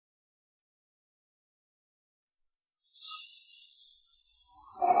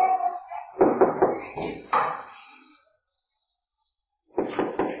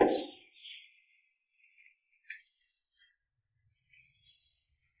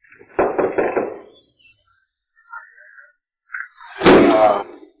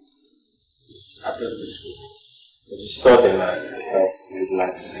 I built this food. When you saw the land, I felt you'd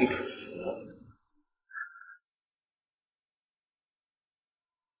like to see it.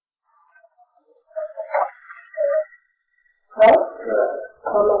 Stop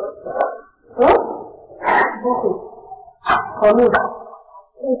coming here!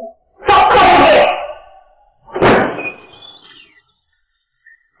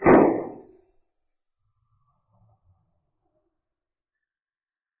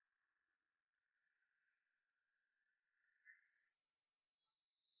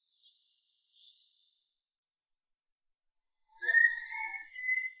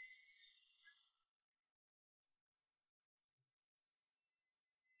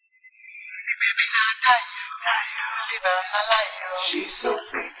 She's so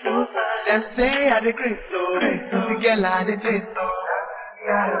sweet, so fine. Them say I the grace so the girl I the chase so.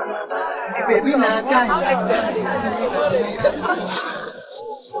 Baby, not dying.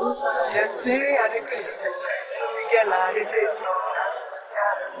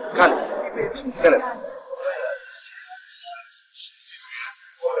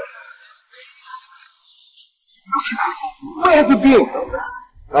 Where have you been?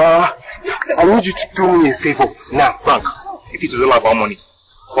 I need you to do me a favor now. Frank, if it is all about money,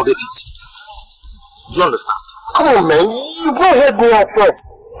 forget it. Do you understand? Come on, man. You've not heard me at first.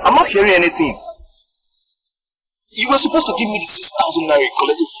 I'm not hearing anything. You were supposed to give me the 6,000 naira you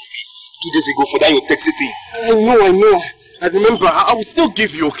collected from me 2 days ago for that your taxi thing. I know. I remember. I will still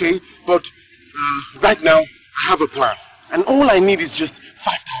give you, okay? But right now, I have a plan. And all I need is just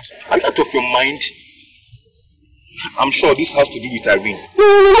 5,000. Are you out of your mind? I'm sure this has to do with Irene.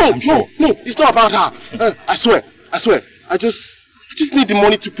 No, it's not about her. I swear. I just need the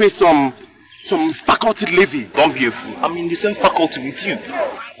money to pay some faculty levy. Don't be a fool. I'm in the same faculty with you.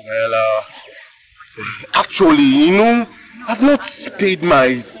 Well, actually, you know, I've not paid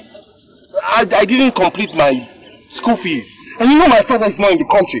my... I didn't complete my school fees. And you know my father is not in the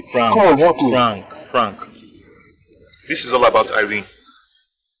country. Frank, come on, help me. Frank. This is all about Irene.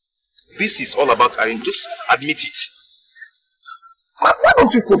 This is all about Irene. Just admit it. Why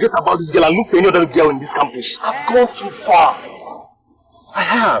don't you forget about this girl and look for any other girl in this campus? I've gone too far. I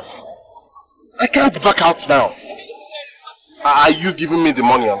have. I can't back out now. Are you giving me the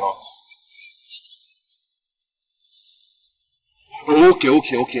money or not? Okay.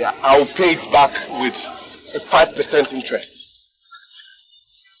 I'll pay it back with a 5% interest.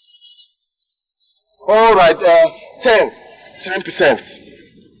 Alright, 10%.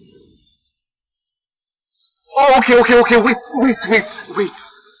 Oh, okay, wait.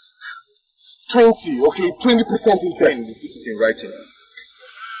 20, okay, 20% interest. Put it in writing.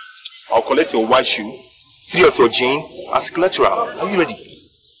 I'll collect your white shoe, 3 of your jeans as collateral. Are you ready?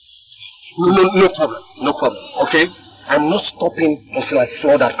 No problem, okay? I'm not stopping until I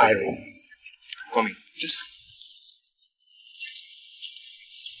floor that Irene. Come in, just...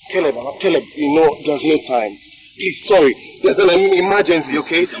 Caleb, you know, there's no time. Please, sorry, there's an emergency,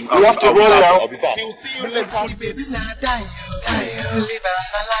 okay? We have to run now. I'll be back. We'll see you later.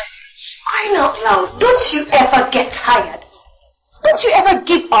 Crying out loud, don't you ever get tired? Don't you ever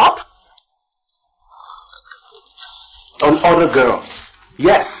give up? On other girls,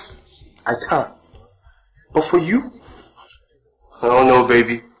 yes, I can. But for you? Oh no,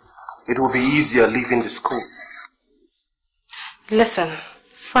 baby. It will be easier leaving the school. Listen,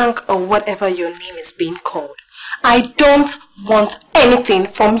 Frank, or whatever your name is being called, I don't want anything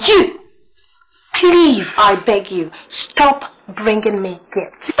from you. Please, I beg you, stop bringing me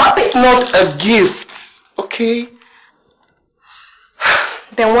gifts. That's not a gift, okay?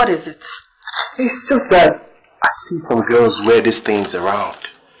 Then what is it? It's just that I see some girls wear these things around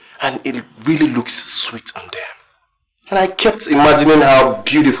and it really looks sweet on them. And I kept imagining how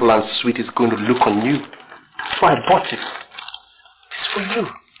beautiful and sweet it's going to look on you. That's why I bought it. It's for you.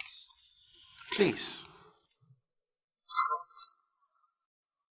 Please.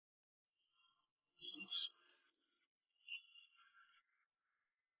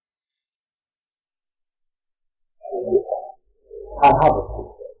 I have a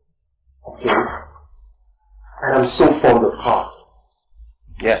sister, okay? And I'm so fond of her.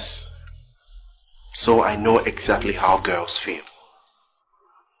 Yes. So I know exactly how girls feel.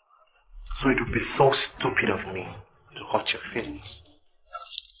 So it would be so stupid of me to hurt your feelings.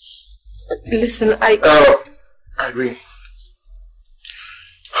 Listen, Irene.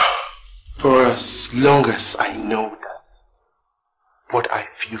 For as long as I know that what I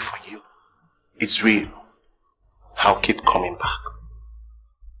feel for you is real, I'll keep coming back.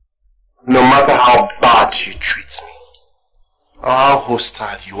 No matter how bad you treat me, or how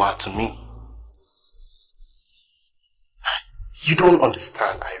hostile you are to me. You don't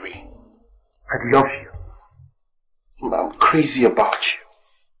understand, Irene. I love you. I'm crazy about you.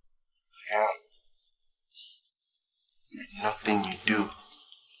 Yeah. Nothing you do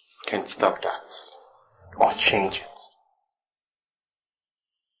can stop that or change it.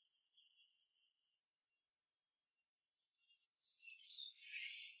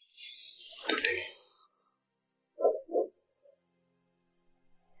 Today.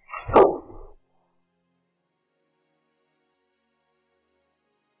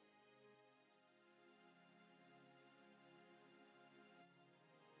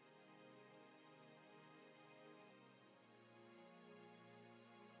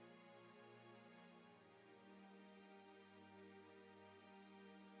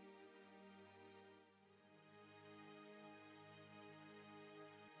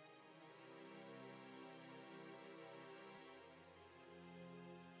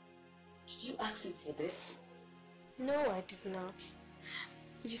 you ask him for this? No, I did not.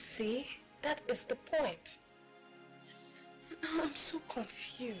 You see, that is the point. I'm so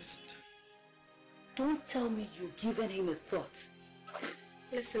confused. Don't tell me you've given him a thought.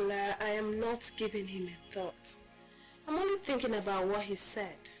 Listen, Lara, I am not giving him a thought. I'm only thinking about what he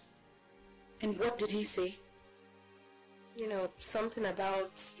said. And what did he say? You know, something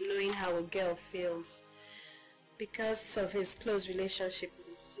about knowing how a girl feels because of his close relationship with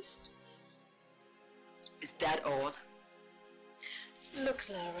his sister. Is that all? Look,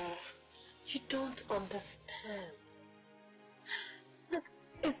 Lara, you don't understand. Look,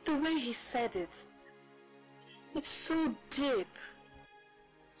 it's the way he said it. It's so deep,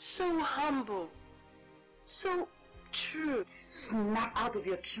 so humble, so true. Snap out of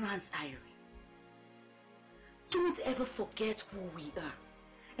your trance, Irene. Don't ever forget who we are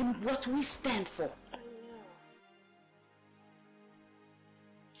and what we stand for. I know.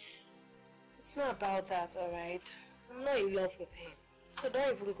 It's not about that, alright? I'm not in love with him, so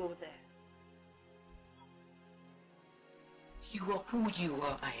don't even go there. You are who you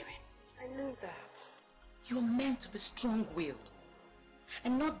are, Irene. I know that. You're meant to be strong-willed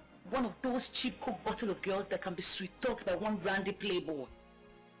and not one of those cheap Coke bottle of girls that can be sweet-talked by one randy playboy.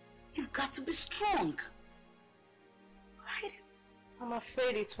 You've got to be strong. Right? I'm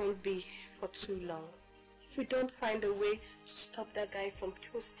afraid it won't be for too long. If we don't find a way to stop that guy from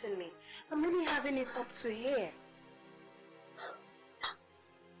toasting me, I'm really having it up to here.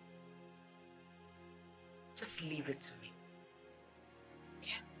 Just leave it to me.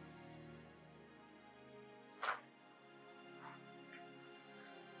 Yeah.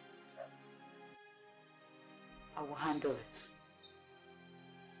 I will handle it.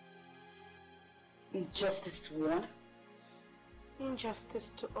 Injustice to one.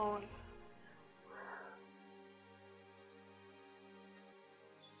 Injustice to all.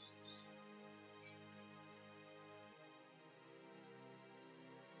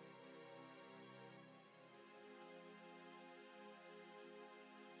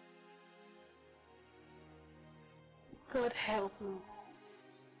 God help me.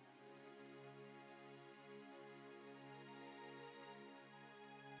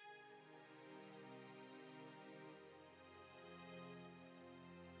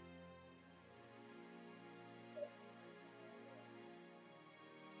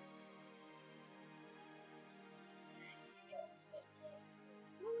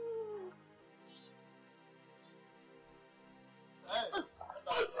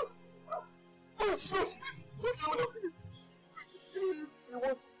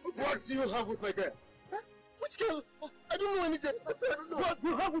 What do you have with my girl? Huh? Which girl? I don't know anything. I don't know. What do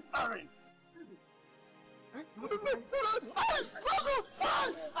you have with Irene?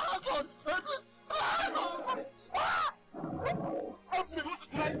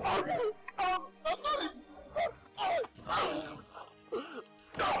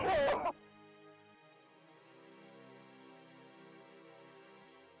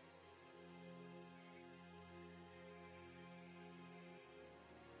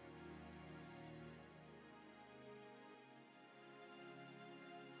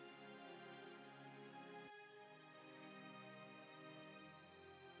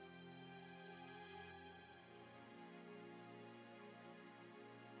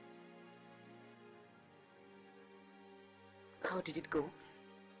 How did it go?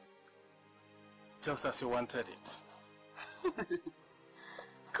 Just as you wanted it.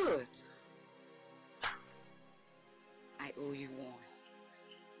 Good. I owe you one.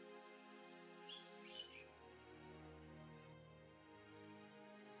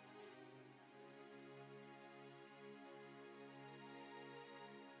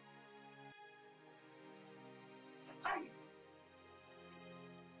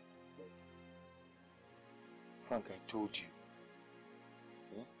 Frank, I told you.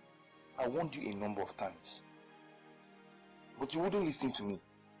 Yeah? I warned you a number of times. But you wouldn't listen to me.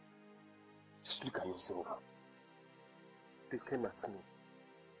 Just look at yourself. They came at me.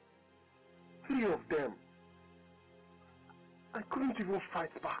 3 of them. I couldn't even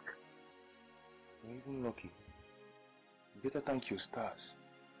fight back. You're even lucky. You better thank your stars.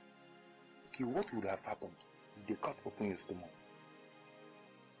 Okay, what would have happened if they cut open your stomach?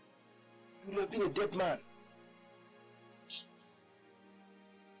 You would have been a dead man.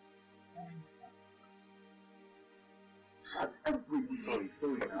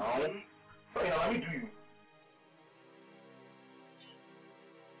 Sorry now. Sorry now, let me do you.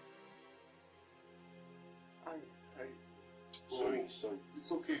 Sorry.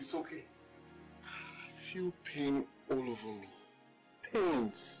 It's okay. I feel pain all over me.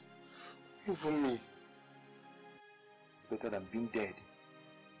 Pains all over me. It's better than being dead.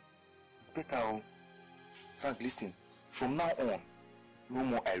 It's better. Oh. Frank, listen. From now on, no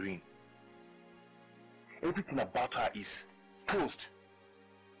more Irene. Everything about her is closed.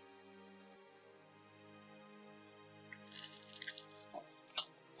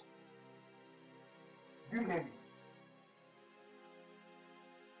 You hear me?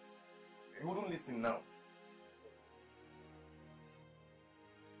 You wouldn't listen now.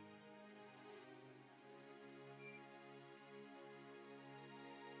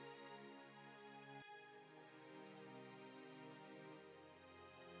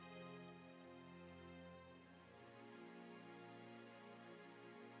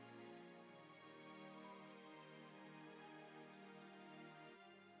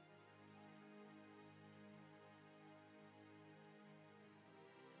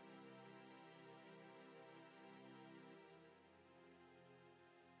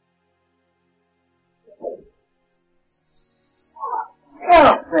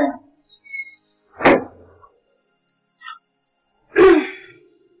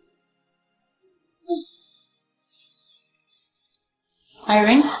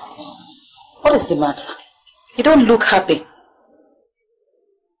 Irene, what is the matter? You don't look happy.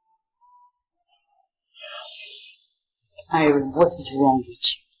 Irene, what is wrong with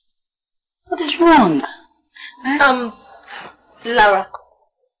you? What is wrong? Lara,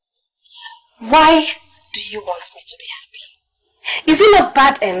 why do you want me to be happy? Is it not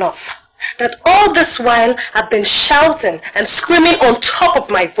bad enough that all this while I've been shouting and screaming on top of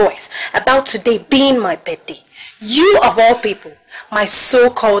my voice about today being my birthday? You, of all people, my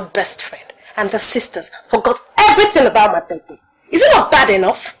so-called best friend, and the sisters forgot everything about my birthday. Is it not bad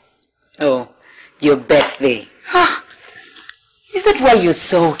enough? Oh, your birthday. Is that why you're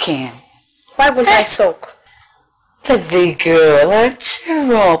sulking? Why would I sulk? Birthday girl,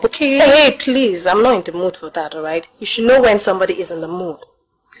 cheer up, okay? Hey, please, I'm not in the mood for that, alright? You should know when somebody is in the mood.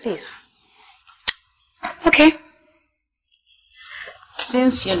 Please. Okay.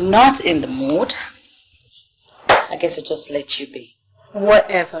 Since you're not in the mood, I guess I'll just let you be.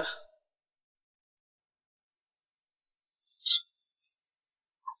 Whatever.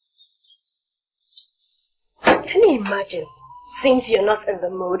 Can you imagine? Since you're not in the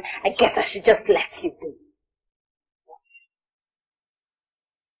mood, I guess I should just let you be.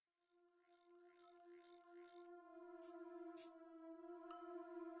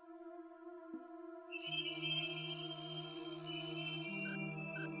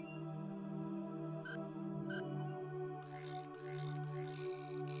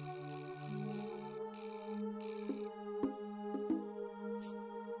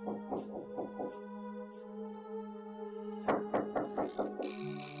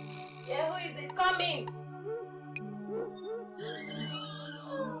 Coming.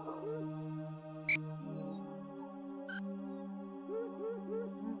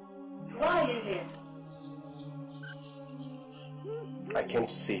 Why are you here? I came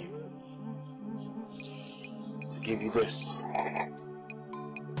to see you. To give you this.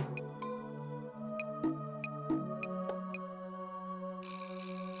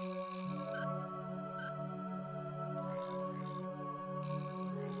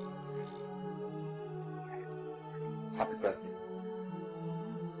 Happy birthday.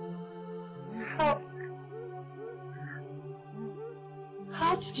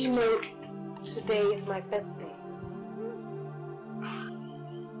 How did you know today is my birthday?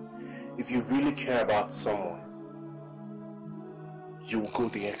 If you really care about someone, you will go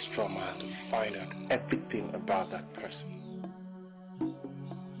the extra mile to find out everything about that person.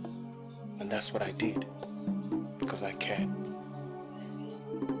 And that's what I did, because I cared.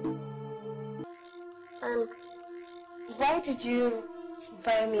 And why did you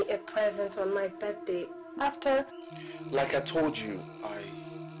buy me a present on my birthday after? Like I told you,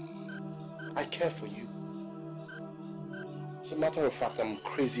 I care for you. As a matter of fact, I'm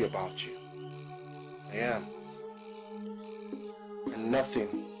crazy about you. I am. And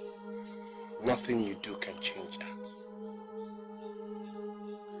nothing you do can change that.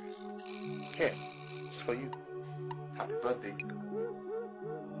 Here, it's for you. Happy birthday.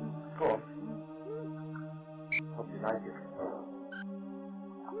 Go on. Hope you like it.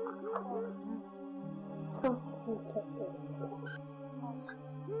 So beautiful.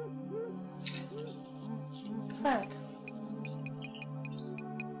 Fred.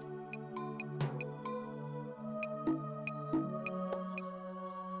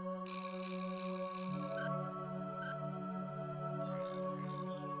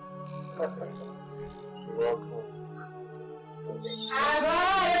 You're welcome.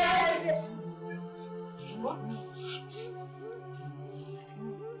 What?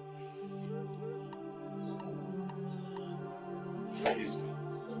 Excuse me.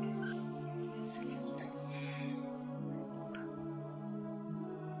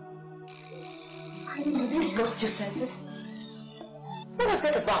 Have you lost your senses? What was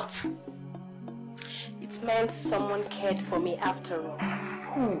that about? It meant someone cared for me after all.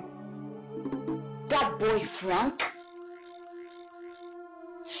 Who? That boy Frank?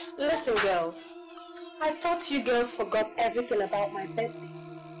 Listen, girls. I thought you girls forgot everything about my birthday.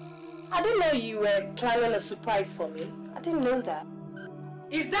 I didn't know you were planning a surprise for me. I didn't know that.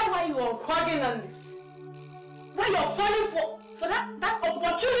 Is that why you are hugging and why you're falling for that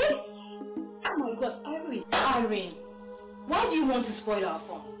opportunist? Oh my God, Irene, why do you want to spoil our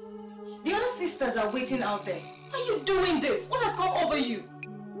fun? The other sisters are waiting out there. Why are you doing this? What has come over you?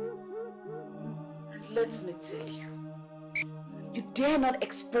 And let me tell you, you dare not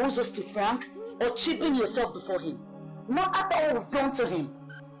expose us to Frank or cheapen yourself before him. Not after all we've done to him.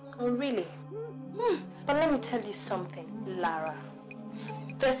 Oh, really? But let me tell you something, Lara.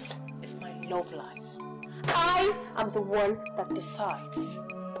 This is my love life. I am the one that decides.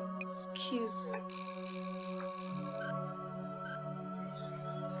 Excuse me.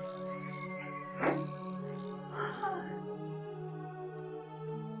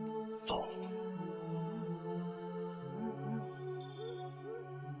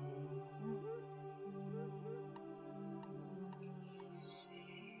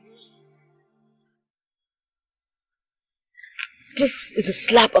 This is a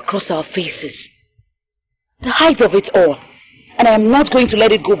slap across our faces. The height of it all. And I am not going to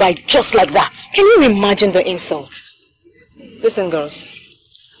let it go by just like that. Can you imagine the insult? Listen, girls.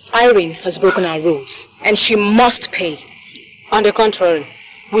 Irene has broken our rules and she must pay. On the contrary,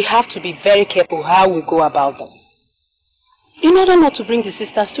 we have to be very careful how we go about this. In order not to bring the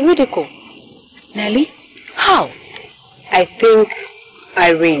sisters to ridicule. Nelly, how? I think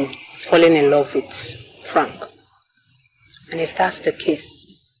Irene is falling in love with Frank. And if that's the case,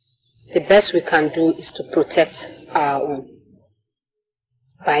 the best we can do is to protect our own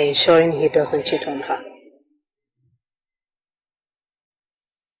by ensuring he doesn't cheat on her.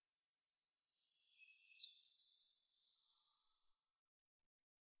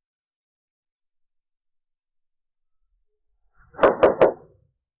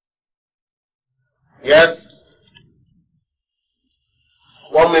 Yes?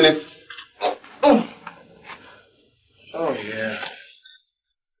 1 minute. Oh, yeah.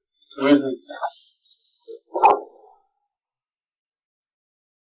 Who is it?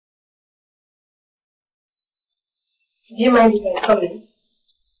 Do you mind if I come in?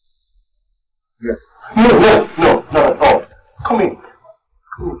 Yes. No, not at all. Come in.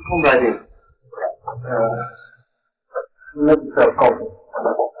 Come right in. Let me have coffee.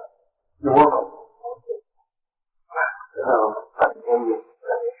 You're welcome.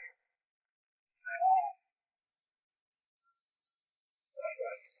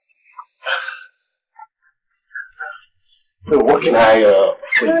 So what can I,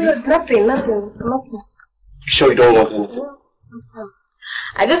 Nothing. You sure you don't want anything? No.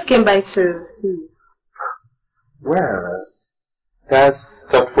 I just came by to see you. Well, that's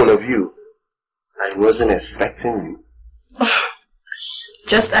thoughtful of you. I wasn't expecting you.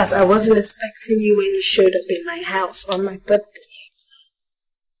 Just as I wasn't expecting you when you showed up in my house on my birthday.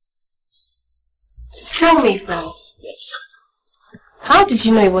 Tell me, Frank. Yes. How did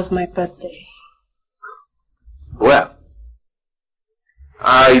you know it was my birthday? Well,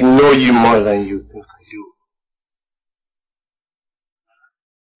 I know you more than you think I do.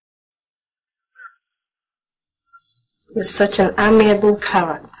 You're such an amiable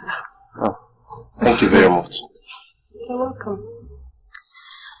character. Oh, thank you very much. You're welcome.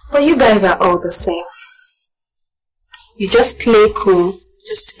 But you guys are all the same. You just play cool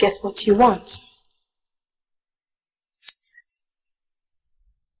just to get what you want.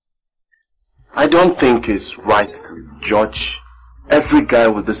 I don't think it's right to judge every guy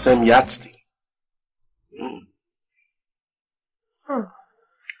with the same yardstick.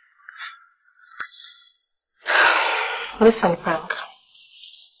 Listen, Frank.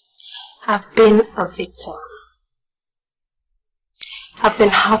 I've been a victim. I've been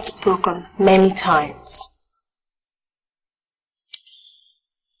heartbroken many times.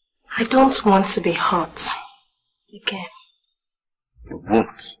 I don't want to be hurt again. You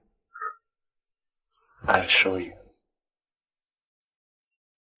won't. I assure you.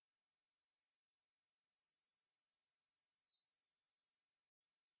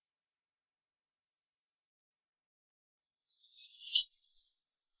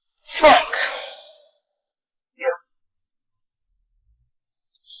 Frank. Yeah.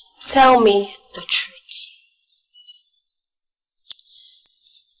 Tell me the truth.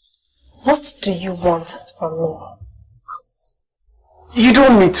 What do you want from me? You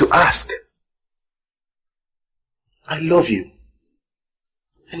don't need to ask. I love you.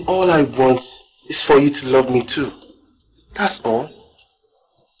 And all I want is for you to love me too. That's all.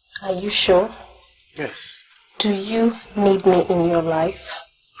 Are you sure? Yes. Do you need me in your life?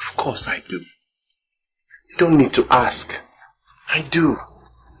 Of course I do. You don't need to ask. I do.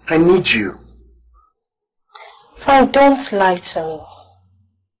 I need you. Frank, don't lie to me.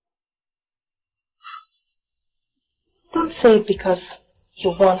 Don't say it because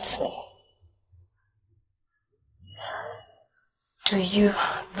you want me. Do you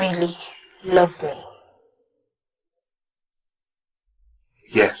really love me?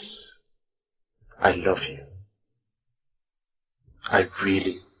 Yes. I love you. I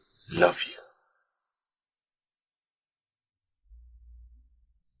really love you.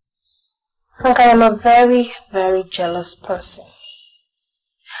 Frank, I am a very, very jealous person.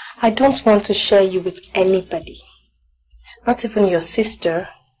 I don't want to share you with anybody. Not even your sister,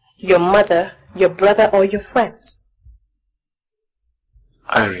 your mother, your brother, or your friends.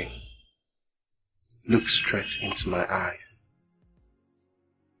 Irene, look straight into my eyes.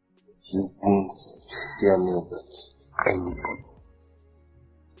 You won't share me with anybody.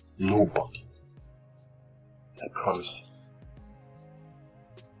 Nobody. I promise you.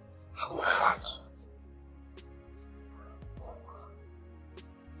 From my heart.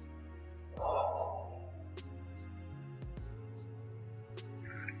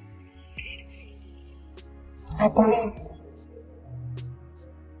 I believe you.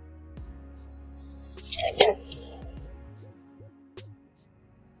 I do.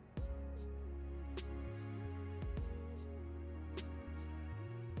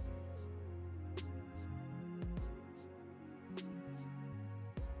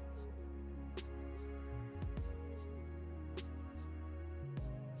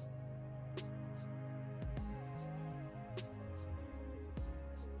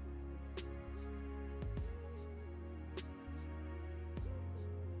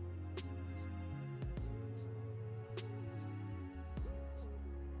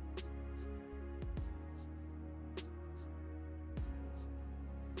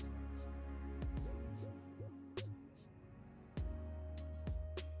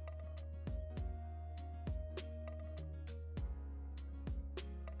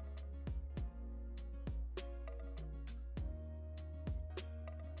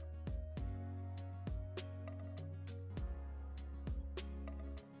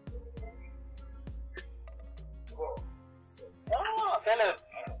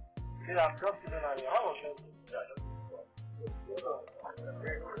 I'm just sitting on you. How was it?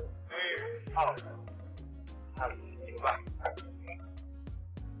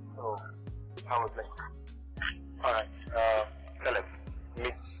 Oh, how was that? Alright, Caleb,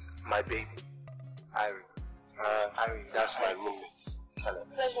 meet my baby, Irene. Irene, that's my roommate, Caleb.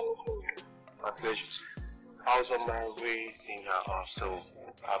 Pleasure meeting you. My pleasure too. I was on my way seeing her off, so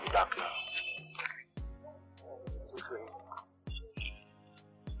I'll be back now. Okay.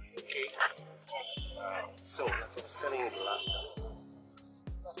 So, like I was telling you the last time.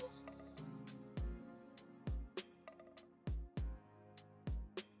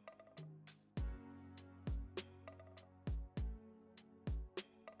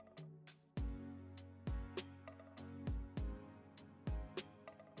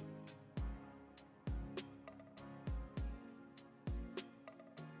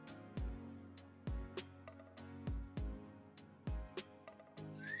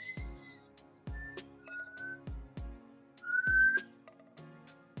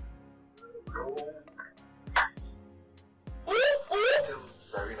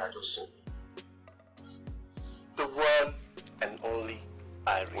 The one and only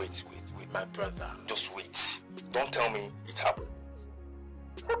Irene. Wait, my brother. Just wait. Don't tell me it happened.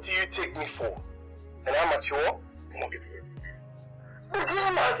 What do you take me for? An amateur? Come on, get away from me. The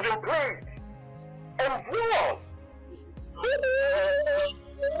game has been played and won.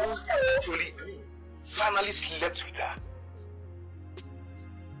 Actually, finally slept with her.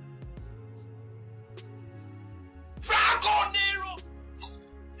 Franco Nero!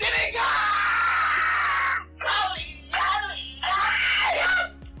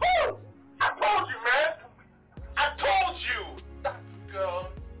 I told you, man! I told you! That girl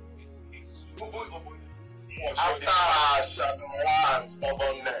is after Shadowland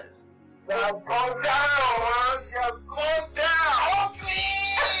stubbornness. She has gone down, man! She has gone down! Oh,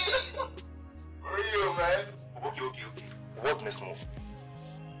 please! For real, man. Okay. What's the next move?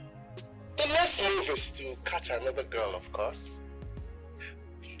 The next move is to catch another girl, of course.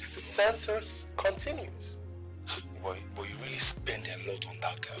 Census continues. Boy, you really spend a lot on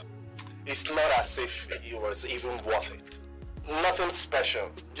that girl. It's not as if it was even worth it. Nothing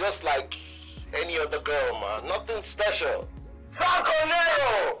special. Just like any other girl, man. Nothing special. Franco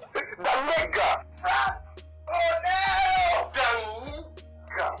Nero! The nigga. Oh no!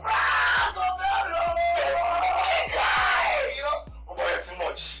 Nigga. Oh boy, you're too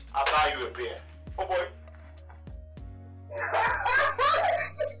much. I'll buy you a beer. Oh boy.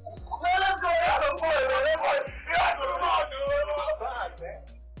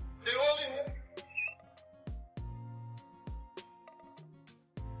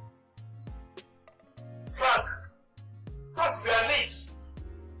 Let's go. Frank, we are late.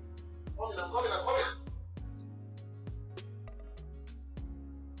 Come in.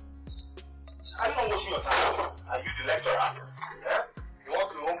 Are you not washing your time? Are you the lecturer? Yeah? You want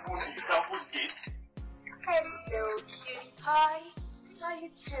to open the campus gate? Hello, cutie pie. How you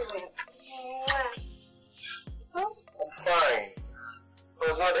doing? I'm fine. I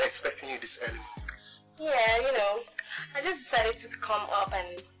was not expecting you this early. Yeah, you know, I just decided to come up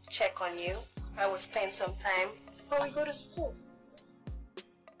and check on you. I will spend some time before we go to school.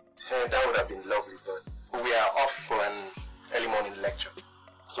 Yeah, that would have been lovely, but we are off for an early morning lecture.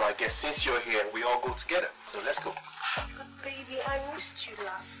 So I guess since you're here, we all go together. So let's go. But baby, I missed you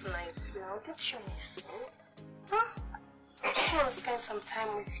last night now. Did you miss me? Huh? I just want to spend some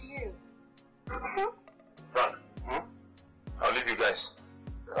time with you. Frank, I'll leave you guys.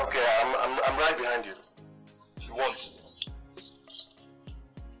 Okay, I'm right behind you. If you want.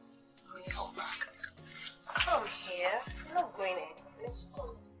 Come back. Come here. I'm not going anywhere. Let's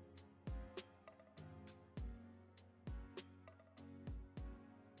go.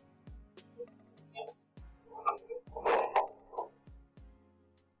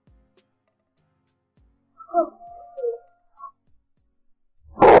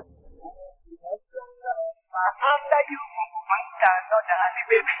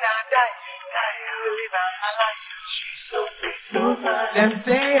 Them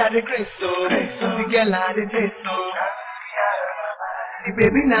say I the grace so the girl I the taste so the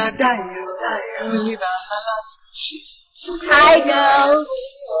baby not die you live Hi girls.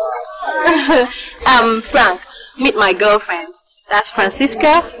 Frank, meet my girlfriend. That's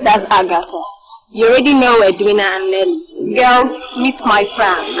Francisca, that's Agatha. You already know Edwina and Nelly. Girls, meet my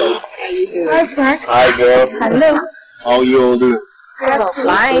Frank. How you doing? Hi Frank. Hi girls. Hello. How you all doing?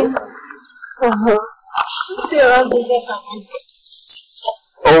 Fine. See you around business admin.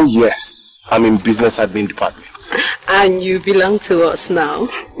 Oh yes, I'm in business admin department. And you belong to us now.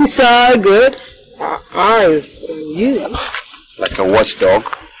 So good. Our eyes on you. Like a watchdog.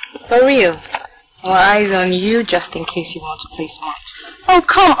 For real. Our eyes on you just in case you want to play smart. Oh,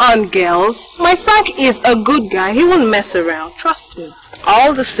 come on, girls. My Frank is a good guy. He won't mess around. Trust me.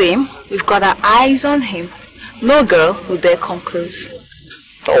 All the same, we've got our eyes on him. No girl will dare come close.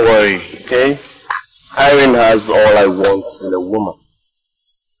 Don't worry, okay? Irene has all I want in a woman.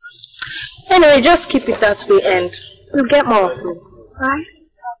 Anyway, just keep it that way and we'll get more of you. Right?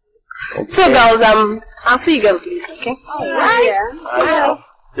 Okay. So girls, I'll see you girls later, okay? Alright. Yeah. Bye.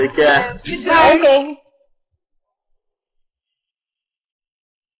 Take care. Bye. Okay.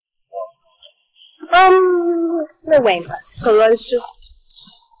 No way in particular.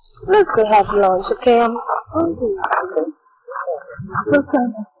 Let's go have lunch, okay? I'm hungry.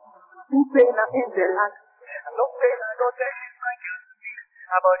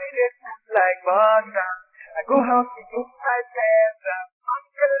 like butter. I go house to do my best.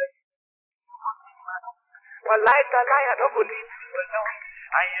 Well, like a lie, I don't believe you alone.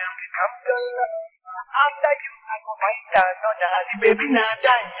 I am the champion. After you, I go find that no daddy, baby, not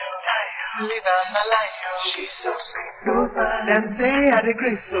die. Live on my life. She's so sweet. Them say I the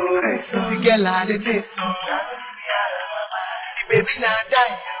grace so, the girl I the taste so. The baby not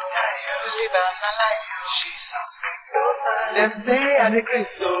die. Live on my life. She's so sweet. Them say I the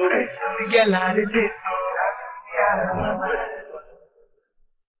grace so, the girl I the taste so.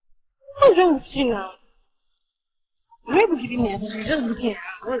 What's wrong with you now? Why are you giving me everything? Just looking at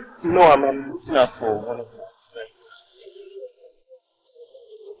her. No, I'm looking out for one of my friends.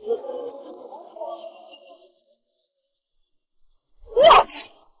 What?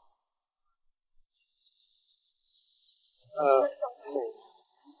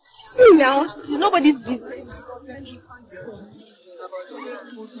 See now, it's nobody's business.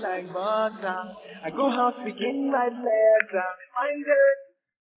 Like butter, I go house begin my letter.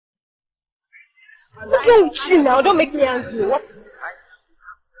 What's wrong with you now? Don't make me angry. What?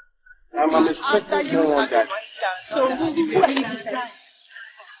 I'm expecting someone that. So, who are you?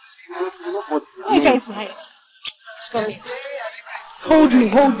 You guys are right. Sorry. Hold me.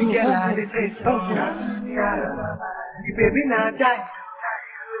 The baby not die.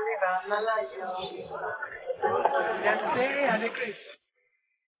 Just say I the grace.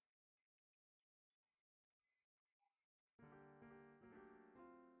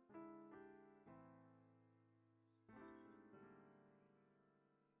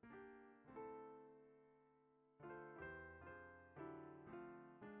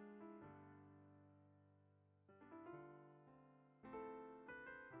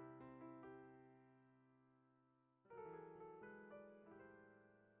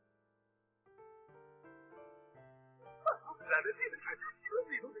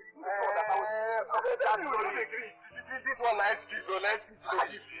 This one nice kiss, so nice kiss. I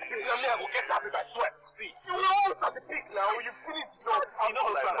will get happy by sweat. See, you will always at the peak now. You finish the job. See,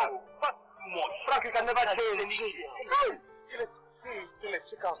 not like that. But too much. Frank, you can never change. Let's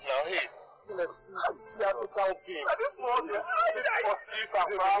check out now. Hey, let's see African game. This one, this for sister,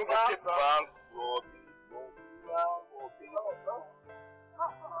 Frank.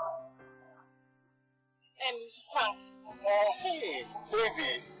 Frank. Oh, hey,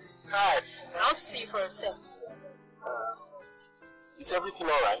 baby. Hi. I want to see you for a sec. Is everything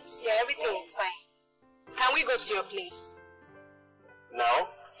alright? Yeah, everything is fine. Can we go to your place? Now?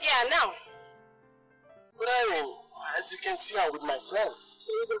 Yeah, now. But Irene, as you can see, I'm with my friends.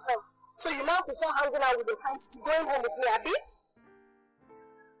 With your friends. So you now prefer hanging out with your friends to going home with me, Abby?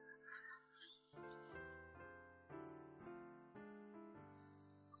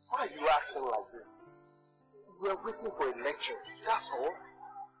 Why are you acting like this? We are waiting for a lecture. That's all.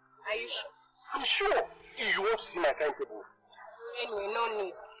 Are you sure? I'm sure. You want to see my timetable? Anyway, no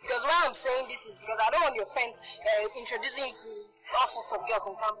need. Because why I'm saying this is because I don't want your friends introducing you to all sorts of girls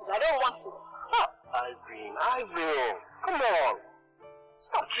on campus. I don't want it. Huh. Irene, come on.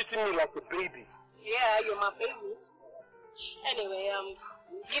 Stop treating me like a baby. Yeah, you're my baby. Anyway,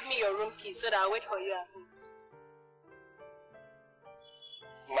 give me your room key so that I'll wait for you at home.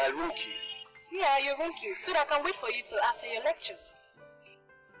 My room key? Yeah, your room key, so that I can wait for you till after your lectures.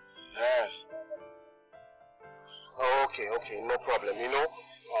 Yeah. Oh, okay, no problem. You know,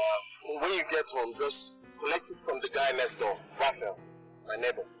 when you get home, just collect it from the guy next door, Raphael, my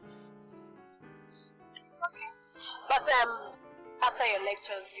neighbor. Okay. But after your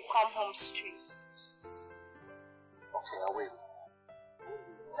lectures, you come home straight. Okay, I'll wait.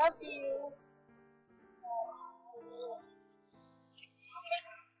 Love you.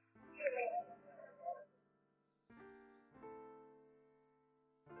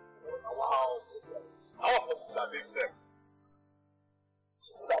 Wow. Oh, it's a big step.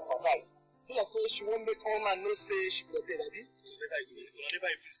 That's alright. She say she won't make all man no say she will be ready. She never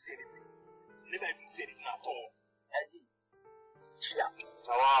even say anything. Never even say anything at all. Yeah.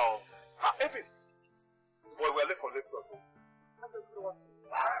 Wow. Evan. Boy, we're late for lecture.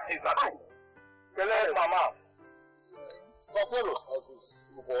 Exactly. Tell her, Mama. Papolo.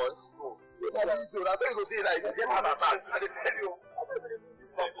 This boys. That's how you go say that. You get my back. I tell you.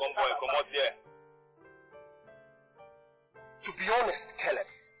 Come boy, come out here. To be honest, Caleb,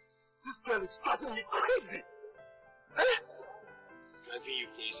 this girl is driving me crazy. Driving you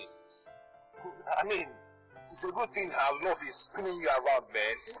crazy? I mean, it's a good thing her love is spinning you around,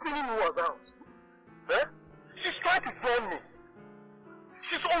 man. Spinning you around? Eh? She's trying to join me.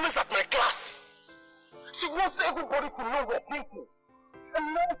 She's always at my class. She wants everybody to know we're thinking.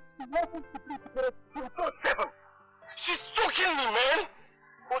 And now she wants us to be together 24/7. She's choking me, man.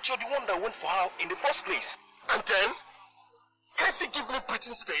 But you're the one that went for her in the first place. And then, can she give me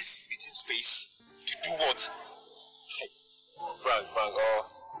breathing space? Breathing space? To do what? Frank,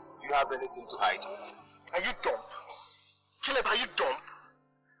 you have anything to hide? Are you dumb? Caleb, are you dumb?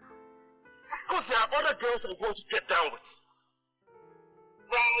 Of course there are other girls I'm going to get down with.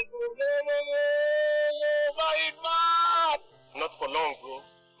 Not for long, bro.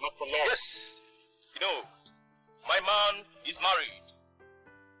 Not for long. Yes. You know, my man is married.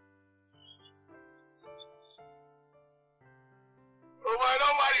 Oh boy,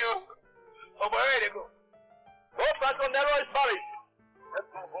 don't marry you. Oh boy, where they go? Oh, Pastor Nero is married. Let's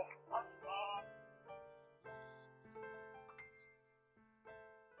go home.